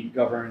to be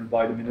governed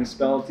by the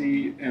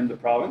municipality and the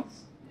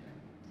province.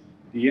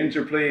 The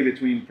interplay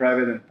between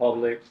private and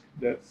public,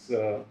 that's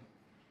going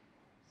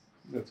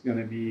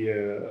to be,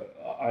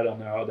 I don't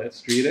know how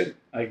that's treated.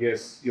 I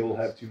guess you'll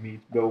have to meet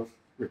both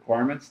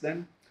requirements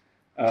then.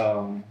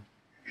 One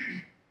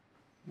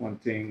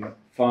thing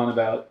fun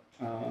about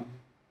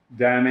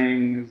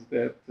damming is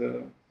that,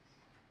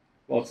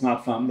 well, it's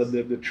not fun, but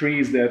the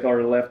trees that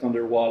are left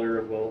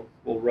underwater will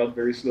rot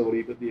very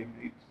slowly, but they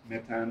emit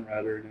methane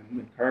rather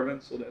than carbon.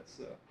 So that's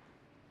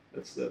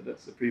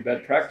a pretty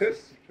bad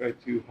practice. Try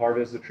to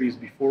harvest the trees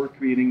before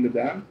creating the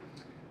dam,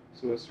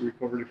 so as to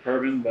recover the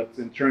carbon. But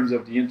in terms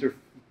of the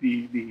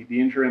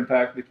inter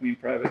impact between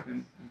private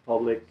and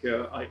public,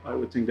 I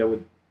would think that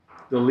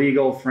the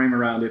legal frame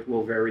around it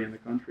will vary in the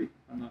country.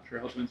 I'm not sure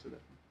how to answer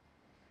that.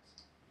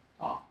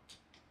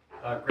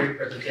 Great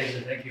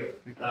presentation, thank you.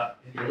 In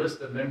your list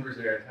of members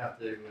there, I have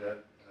to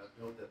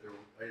note that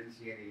I didn't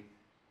see any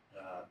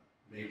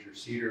major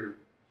cedar,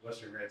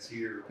 Western red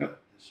cedar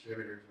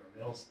distributors or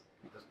mills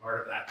as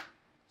part of that.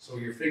 So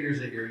your figures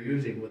that you're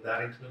using, would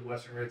that include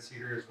Western red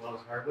cedar as well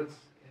as hardwoods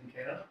in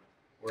Canada?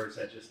 Or is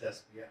that just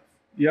SPF?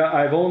 Yeah,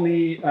 I've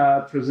only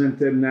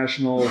presented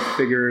national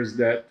figures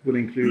that would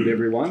include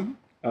everyone.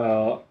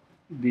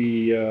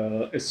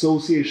 The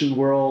association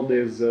world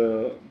is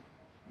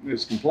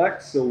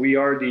complex. So we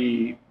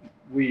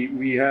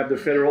have the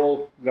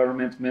federal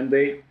government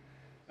mandate.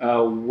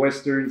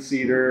 Western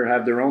Cedar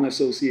have their own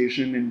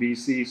association in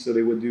BC, so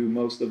they would do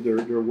most of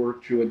their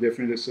work through a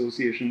different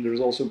association.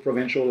 There's also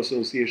provincial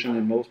association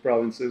in most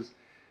provinces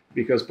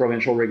because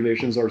provincial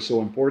regulations are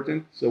so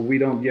important. So we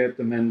don't get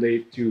the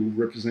mandate to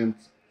represent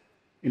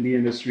in the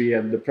industry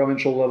at the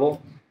provincial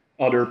level.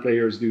 Other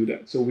players do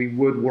that. So we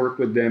would work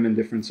with them in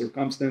different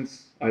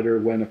circumstances, either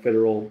when a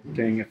federal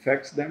thing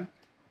affects them.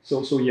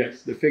 So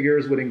yes, the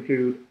figures would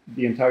include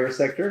the entire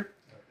sector,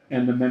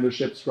 and the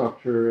membership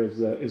structure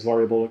is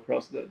variable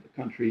across the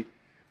country.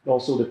 It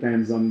also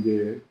depends on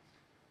the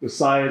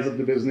size of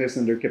the business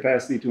and their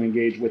capacity to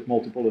engage with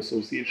multiple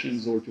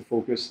associations or to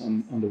focus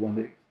on the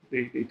one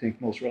they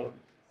think most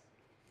relevant.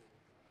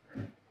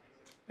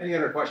 Any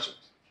other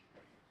questions?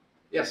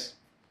 Yes.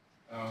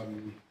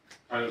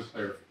 Kind of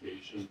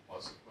clarification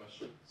plus a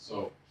question.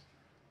 So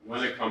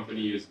when a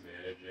company is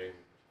managing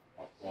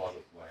a plot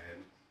of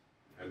land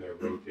and they're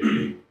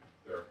rotating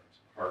their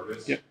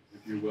harvest, yep.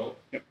 if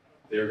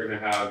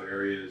have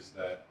areas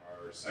that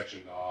are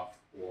sectioned off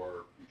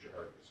for future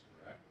harvest,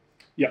 correct?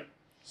 Yeah.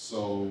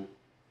 So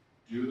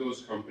do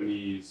those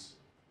companies,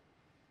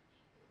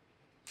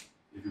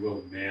 if you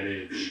will,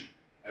 manage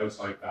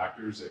outside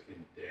factors that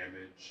can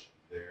damage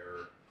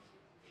their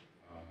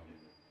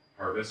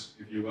harvest,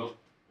 if you will?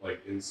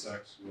 Like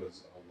insects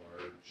was a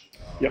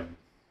large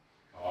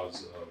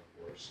cause of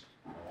forest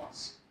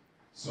loss.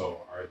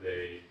 So are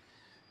they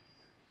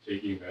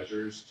taking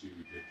measures to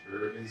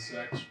deter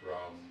insects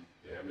from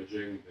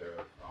damaging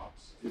their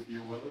crops, if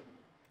you will?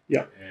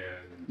 Yeah.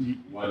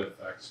 And what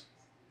effects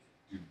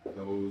do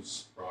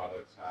those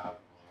products have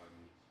on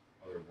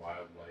other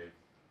wildlife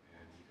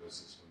and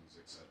ecosystems,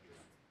 etc.?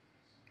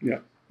 Yeah,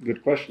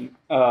 good question.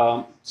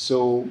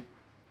 So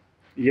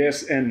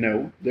yes and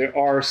no. There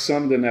are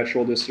some of the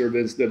natural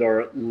disturbances that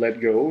are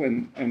let go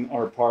and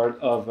are part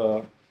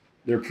of,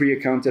 they're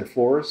pre-accounted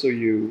for, so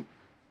you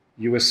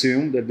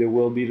assume that there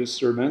will be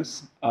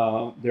disturbance.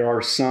 There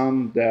are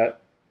some that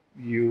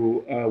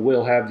you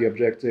will have the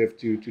objective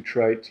to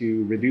try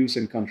to reduce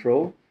and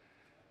control,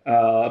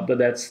 but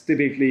that's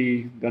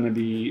typically going to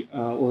be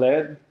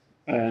led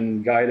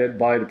and guided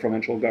by the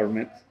provincial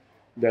government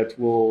that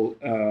will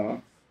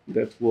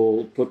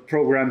put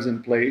programs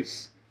in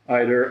place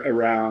either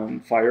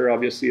around fire,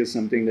 obviously, is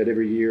something that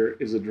every year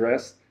is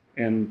addressed,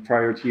 and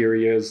priority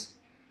areas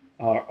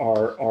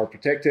are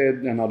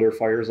protected and other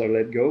fires are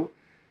let go.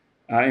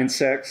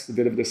 Insects, a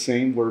bit of the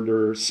same, where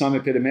there are some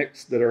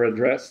epidemics that are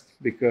addressed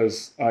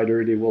because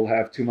either they will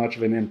have too much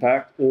of an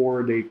impact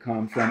or they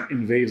come from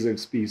invasive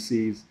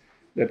species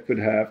that could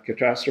have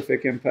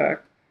catastrophic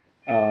impact.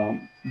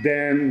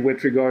 Then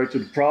with regard to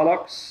the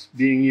products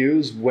being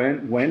used,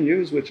 when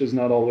used, which is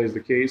not always the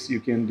case,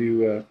 you can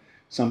do,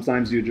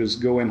 sometimes you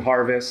just go and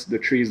harvest the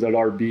trees that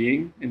are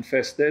being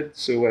infested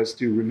so as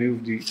to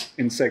remove the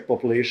insect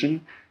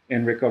population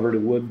and recover the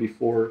wood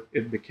before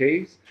it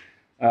decays.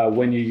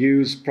 When you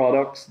use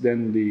products,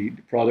 then the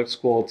product's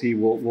quality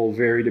will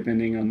vary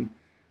depending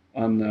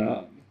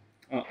on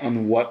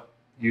what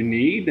you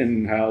need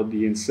and how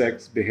the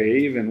insects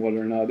behave and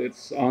whether or not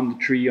it's on the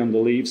tree, on the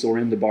leaves, or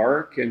in the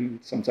bark. And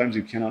sometimes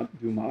you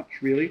cannot do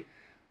much really.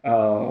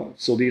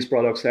 So these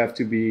products have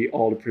to be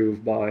all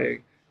approved by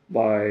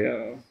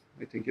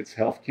I think it's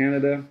Health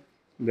Canada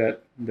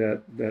that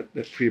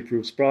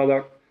pre-approves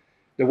product.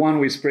 The one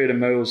we spray the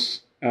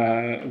most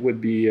would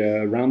be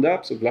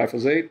Roundup, so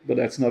glyphosate, but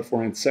that's not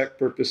for insect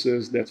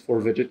purposes, that's for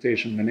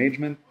vegetation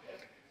management.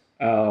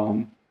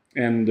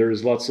 And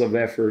there's lots of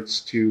efforts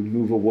to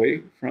move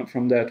away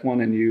from that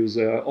one and use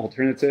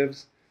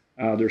alternatives.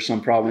 There's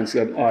some provinces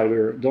that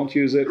either don't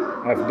use it,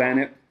 have banned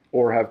it,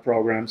 or have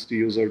programs to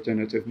use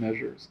alternative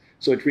measures.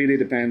 So it really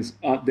depends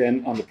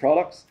then on the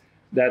products.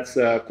 That's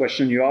a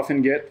question you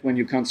often get when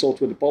you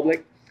consult with the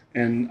public.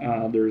 And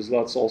there's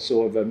lots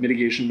also of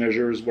mitigation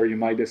measures where you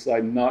might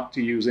decide not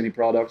to use any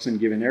products in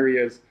given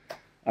areas,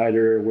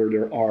 either where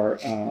there are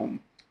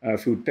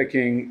food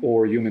picking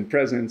or human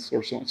presence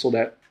or so on. So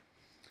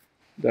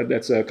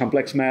that's a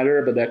complex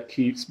matter, but that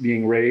keeps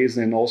being raised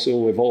and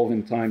also evolve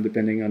in time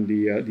depending on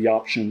the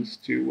options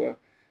to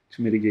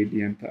mitigate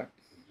the impact.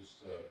 Just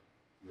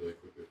really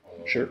quickly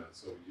follow Sure. on that.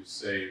 So you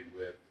say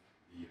with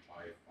the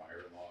high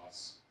fire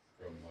loss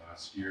from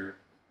last year,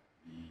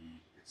 the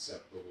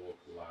acceptable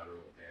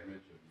collateral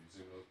damage of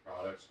using those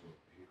products will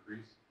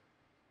increase?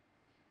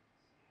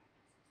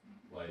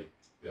 Like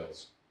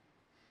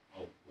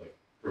like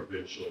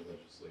provincial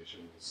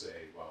legislation will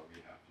say, well,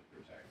 we have to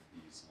protect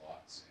these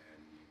lots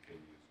and you can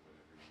use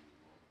whatever you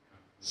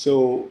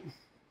want.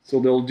 So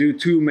they'll do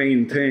two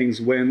main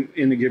things when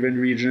in a given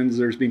region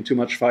there's been too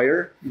much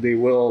fire. They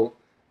will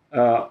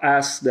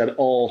ask that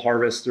all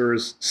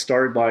harvesters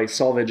start by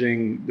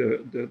salvaging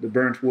the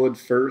burnt wood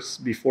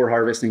first before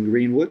harvesting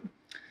green wood,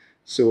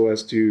 so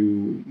as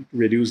to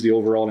reduce the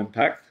overall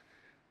impact.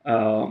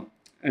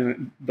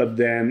 But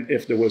then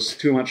if there was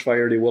too much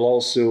fire, they will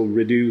also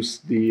reduce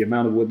the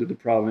amount of wood that the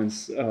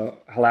province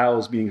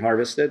allows being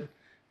harvested,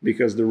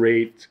 because the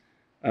rate,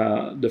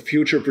 the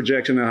future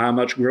projection of how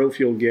much growth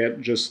you'll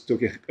get just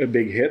took a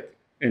big hit,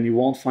 and you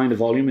won't find the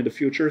volume in the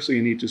future, so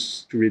you need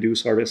to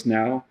reduce harvest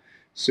now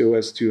so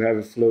as to have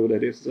a flow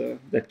that is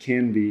that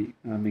can be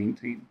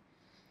maintained.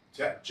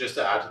 Just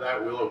to add to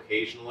that, we'll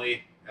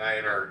occasionally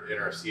in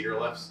our cedar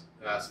lifts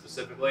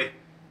specifically,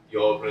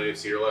 you'll open a new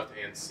cedar lift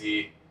and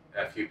see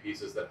a few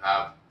pieces that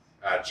have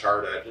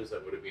charred edges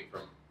that would have been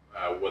from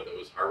wood that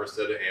was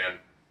harvested and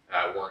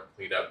weren't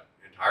cleaned up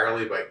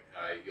entirely, but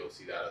you'll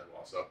see that as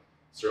well. So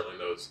certainly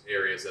those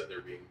areas that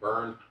they're being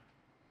burned,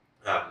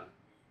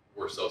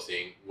 we're still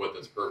seeing wood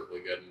that's perfectly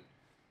good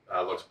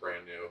and looks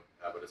brand new,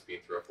 but it's been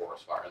through a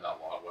forest fire and that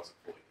log wasn't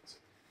fully consumed.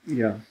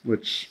 Yeah,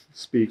 which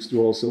speaks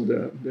to also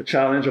the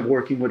challenge of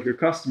working with your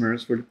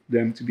customers for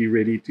them to be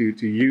ready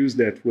to use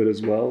that wood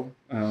as well.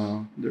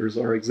 There's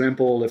our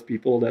example of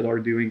people that are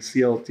doing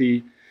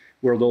CLT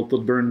where they'll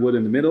put burned wood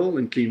in the middle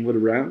and clean wood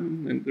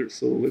around. And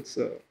so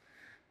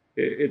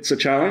it's a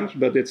challenge,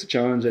 but it's a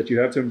challenge that you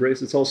have to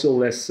embrace. It's also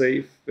less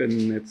safe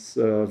and it's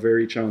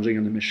very challenging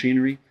on the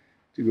machinery.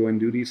 to go and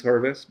do these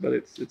harvests, but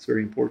it's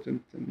very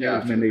important and Yeah,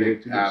 after the mandated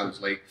big to do Adams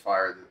so. Lake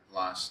fire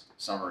last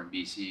summer in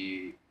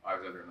BC, I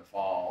was out there in the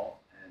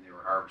fall, and they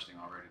were harvesting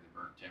already the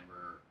burnt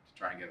timber to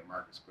try and get it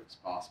marked as quick as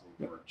possible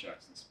before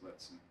checks and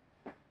splits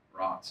and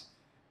rots.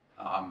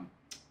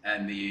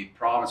 And the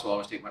province will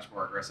always take much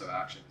more aggressive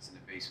action. It's an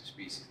invasive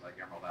species like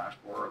emerald ash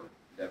borer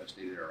that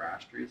devastated our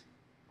ash trees.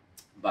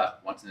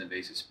 But once an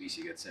invasive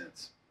species gets in,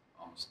 it's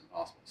almost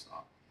impossible to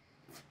stop.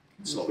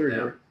 Slow it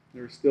down.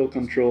 They're still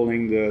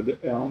controlling the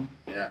elm.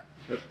 Yeah.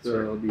 That's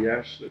the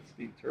ash that's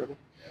being terrible.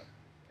 Yeah.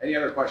 Any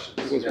other questions?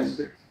 There was one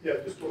there. Yeah,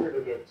 just wondering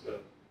about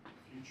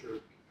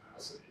future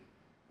capacity.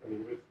 I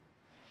mean, with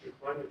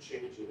climate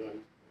change, and I'm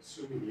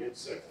assuming the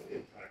insect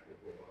impact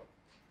will go up,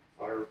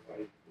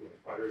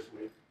 fires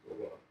might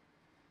go up.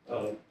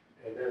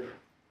 And then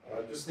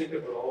just think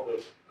about all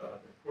the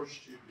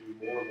push to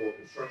do more and more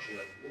construction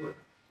out of wood,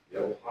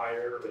 go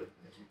higher and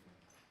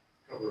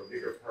cover a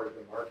bigger part of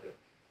the market.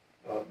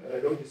 And I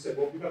know you said,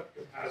 well, we've got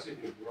the capacity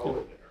to grow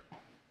in there.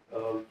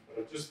 But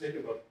I'm just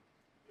thinking about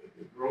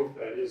the growth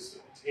that is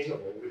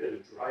attainable within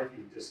a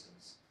driving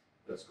distance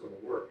that's going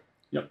to work.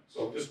 Yep.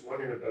 So I'm just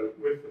wondering about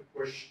with the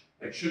push,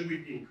 like should we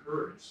be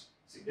encouraged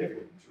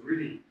significantly to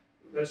really,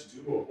 let's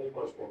do a whole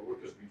bunch more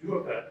work because we do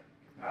have that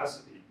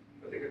capacity,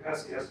 but the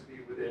capacity has to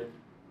be within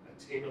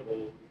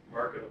attainable,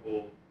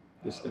 marketable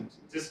distances.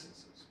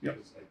 Yep.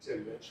 Because like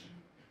Tim mentioned,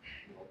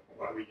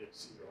 why we get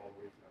cedar all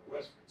the way from the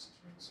west, for instance,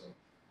 right?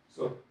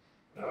 So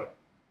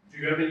do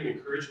you have any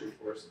encouragement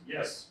for us?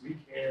 Yes, we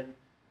can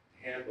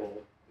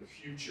handle the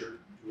future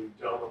doing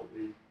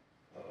dominantly,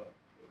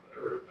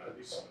 or at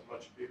least a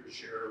much bigger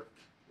share of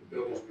the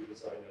buildings we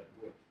design out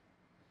of wood.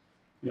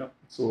 Yeah.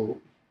 So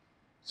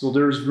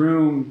there's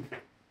room,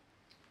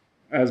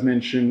 as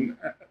mentioned,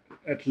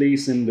 at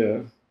least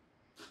in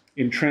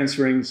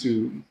transferring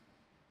to,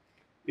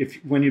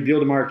 when you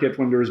build a market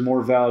when there's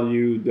more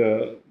value,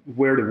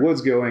 where the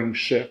wood's going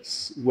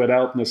shifts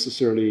without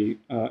necessarily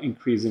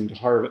increasing the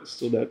harvest.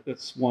 So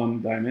that's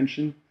one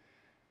dimension.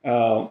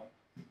 The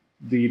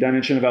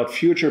dimension about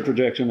future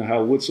projection of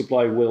how wood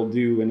supply will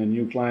do in a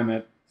new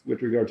climate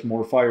with regard to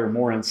more fire,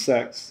 more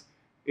insects,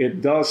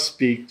 it does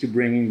speak to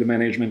bringing the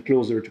management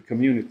closer to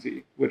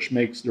community, which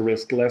makes the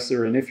risk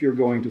lesser. And if you're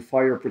going to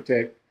fire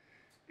protect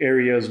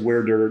areas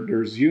where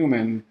there's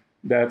human,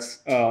 that's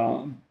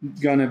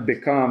going to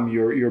become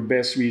your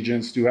best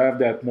regions to have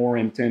that more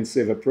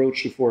intensive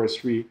approach to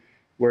forestry,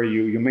 where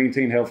you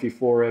maintain healthy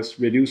forests,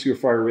 reduce your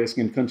fire risk,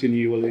 and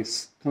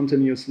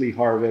continuously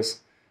harvest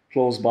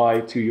close by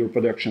to your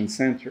production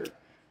center.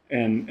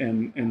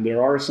 And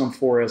there are some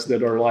forests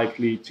that are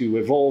likely to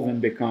evolve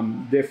and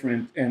become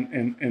different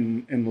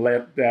and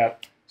let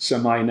that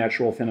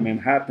semi-natural phenomenon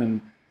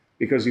happen,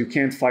 because you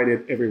can't fight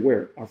it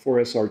everywhere. Our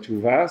forests are too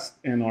vast,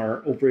 and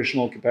our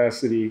operational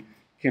capacity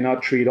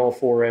cannot treat all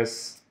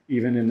forests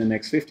even in the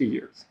next 50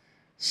 years.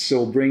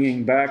 So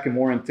bringing back a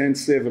more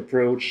intensive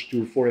approach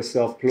to forest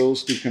health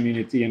close to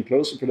community and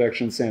close to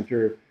production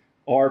center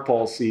are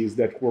policies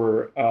that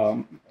we're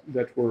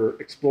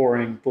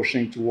exploring,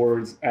 pushing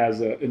towards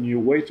as a new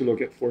way to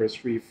look at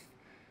forestry,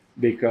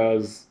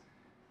 because,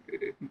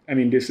 I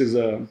mean,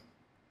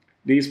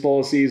 these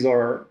policies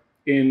are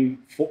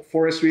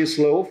forestry is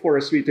slow,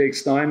 forestry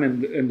takes time,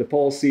 and the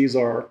policies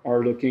are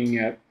looking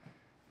at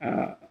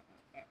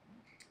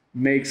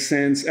makes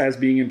sense as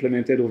being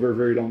implemented over a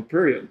very long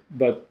period,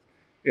 but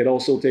it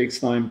also takes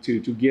time to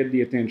get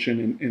the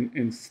attention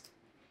and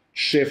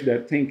shift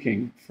that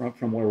thinking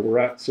from where we're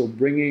at. So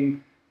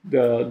bringing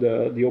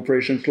the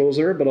operation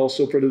closer, but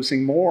also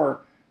producing more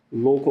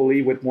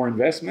locally with more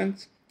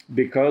investment,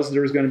 because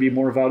there's going to be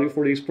more value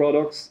for these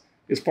products,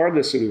 is part of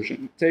the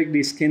solution. Take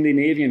these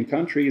Scandinavian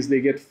countries, they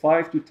get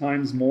 5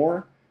 times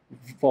more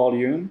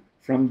volume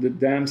from the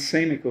damn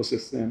same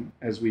ecosystem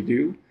as we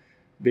do,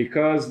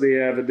 because they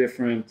have a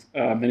different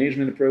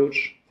management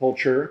approach,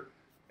 culture,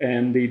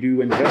 and they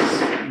do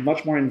invest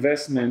much more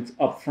investment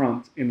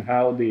upfront in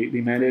how they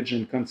manage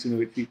and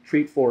continually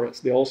treat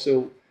forests. They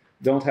also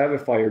don't have a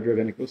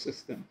fire-driven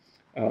ecosystem,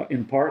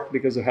 in part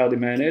because of how they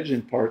manage,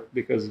 in part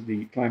because of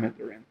the climate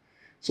they're in.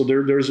 So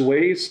there's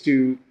ways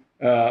to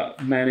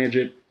manage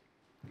it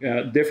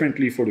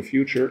differently for the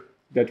future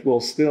that will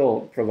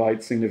still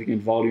provide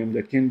significant volume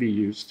that can be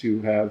used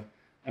to have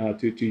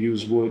to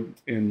use wood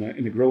in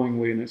a growing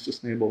way, in a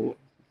sustainable way.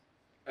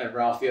 And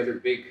Ralph, the other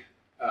big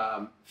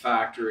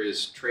factor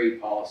is trade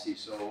policy.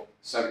 So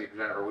 70% of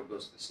our wood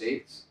goes to the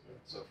States.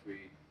 So if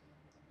we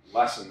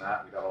lessen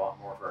that, we'd have a lot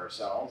more for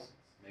ourselves.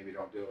 Maybe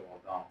don't do it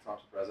while Donald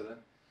Trump's president.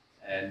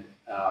 And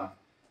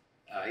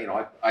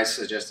I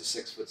suggest a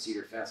 6-foot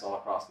cedar fence all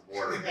across the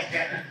border.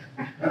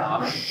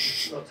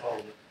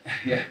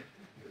 Yeah,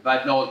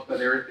 but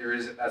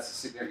that's a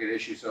significant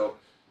issue. So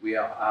we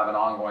have an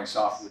ongoing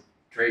softwood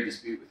trade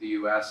dispute with the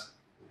U.S.,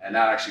 and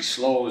that actually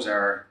slows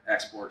our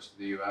exports to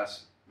the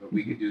U.S., but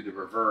we could do the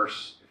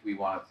reverse if we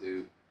wanted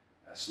to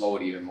slow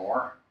it even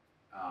more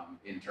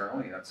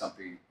internally. That's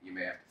something you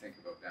may have to think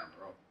about down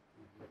the road.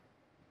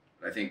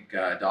 But I think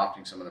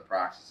adopting some of the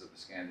practices of the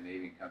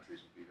Scandinavian countries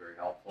would be very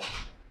helpful,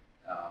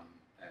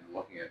 and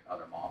looking at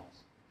other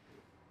models.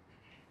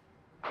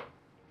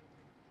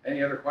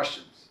 Any other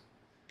questions?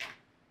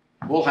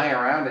 We'll hang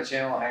around,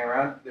 Etienne will hang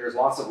around. There's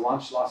lots of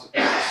lunch, lots of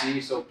things to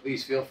see, so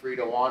please feel free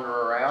to wander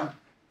around.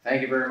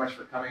 Thank you very much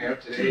for coming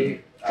out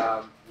today.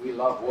 We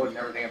love wood and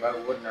everything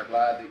about wood and are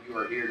glad that you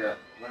are here to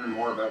learn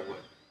more about wood.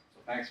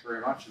 So thanks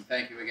very much, and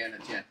thank you again,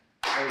 Etienne.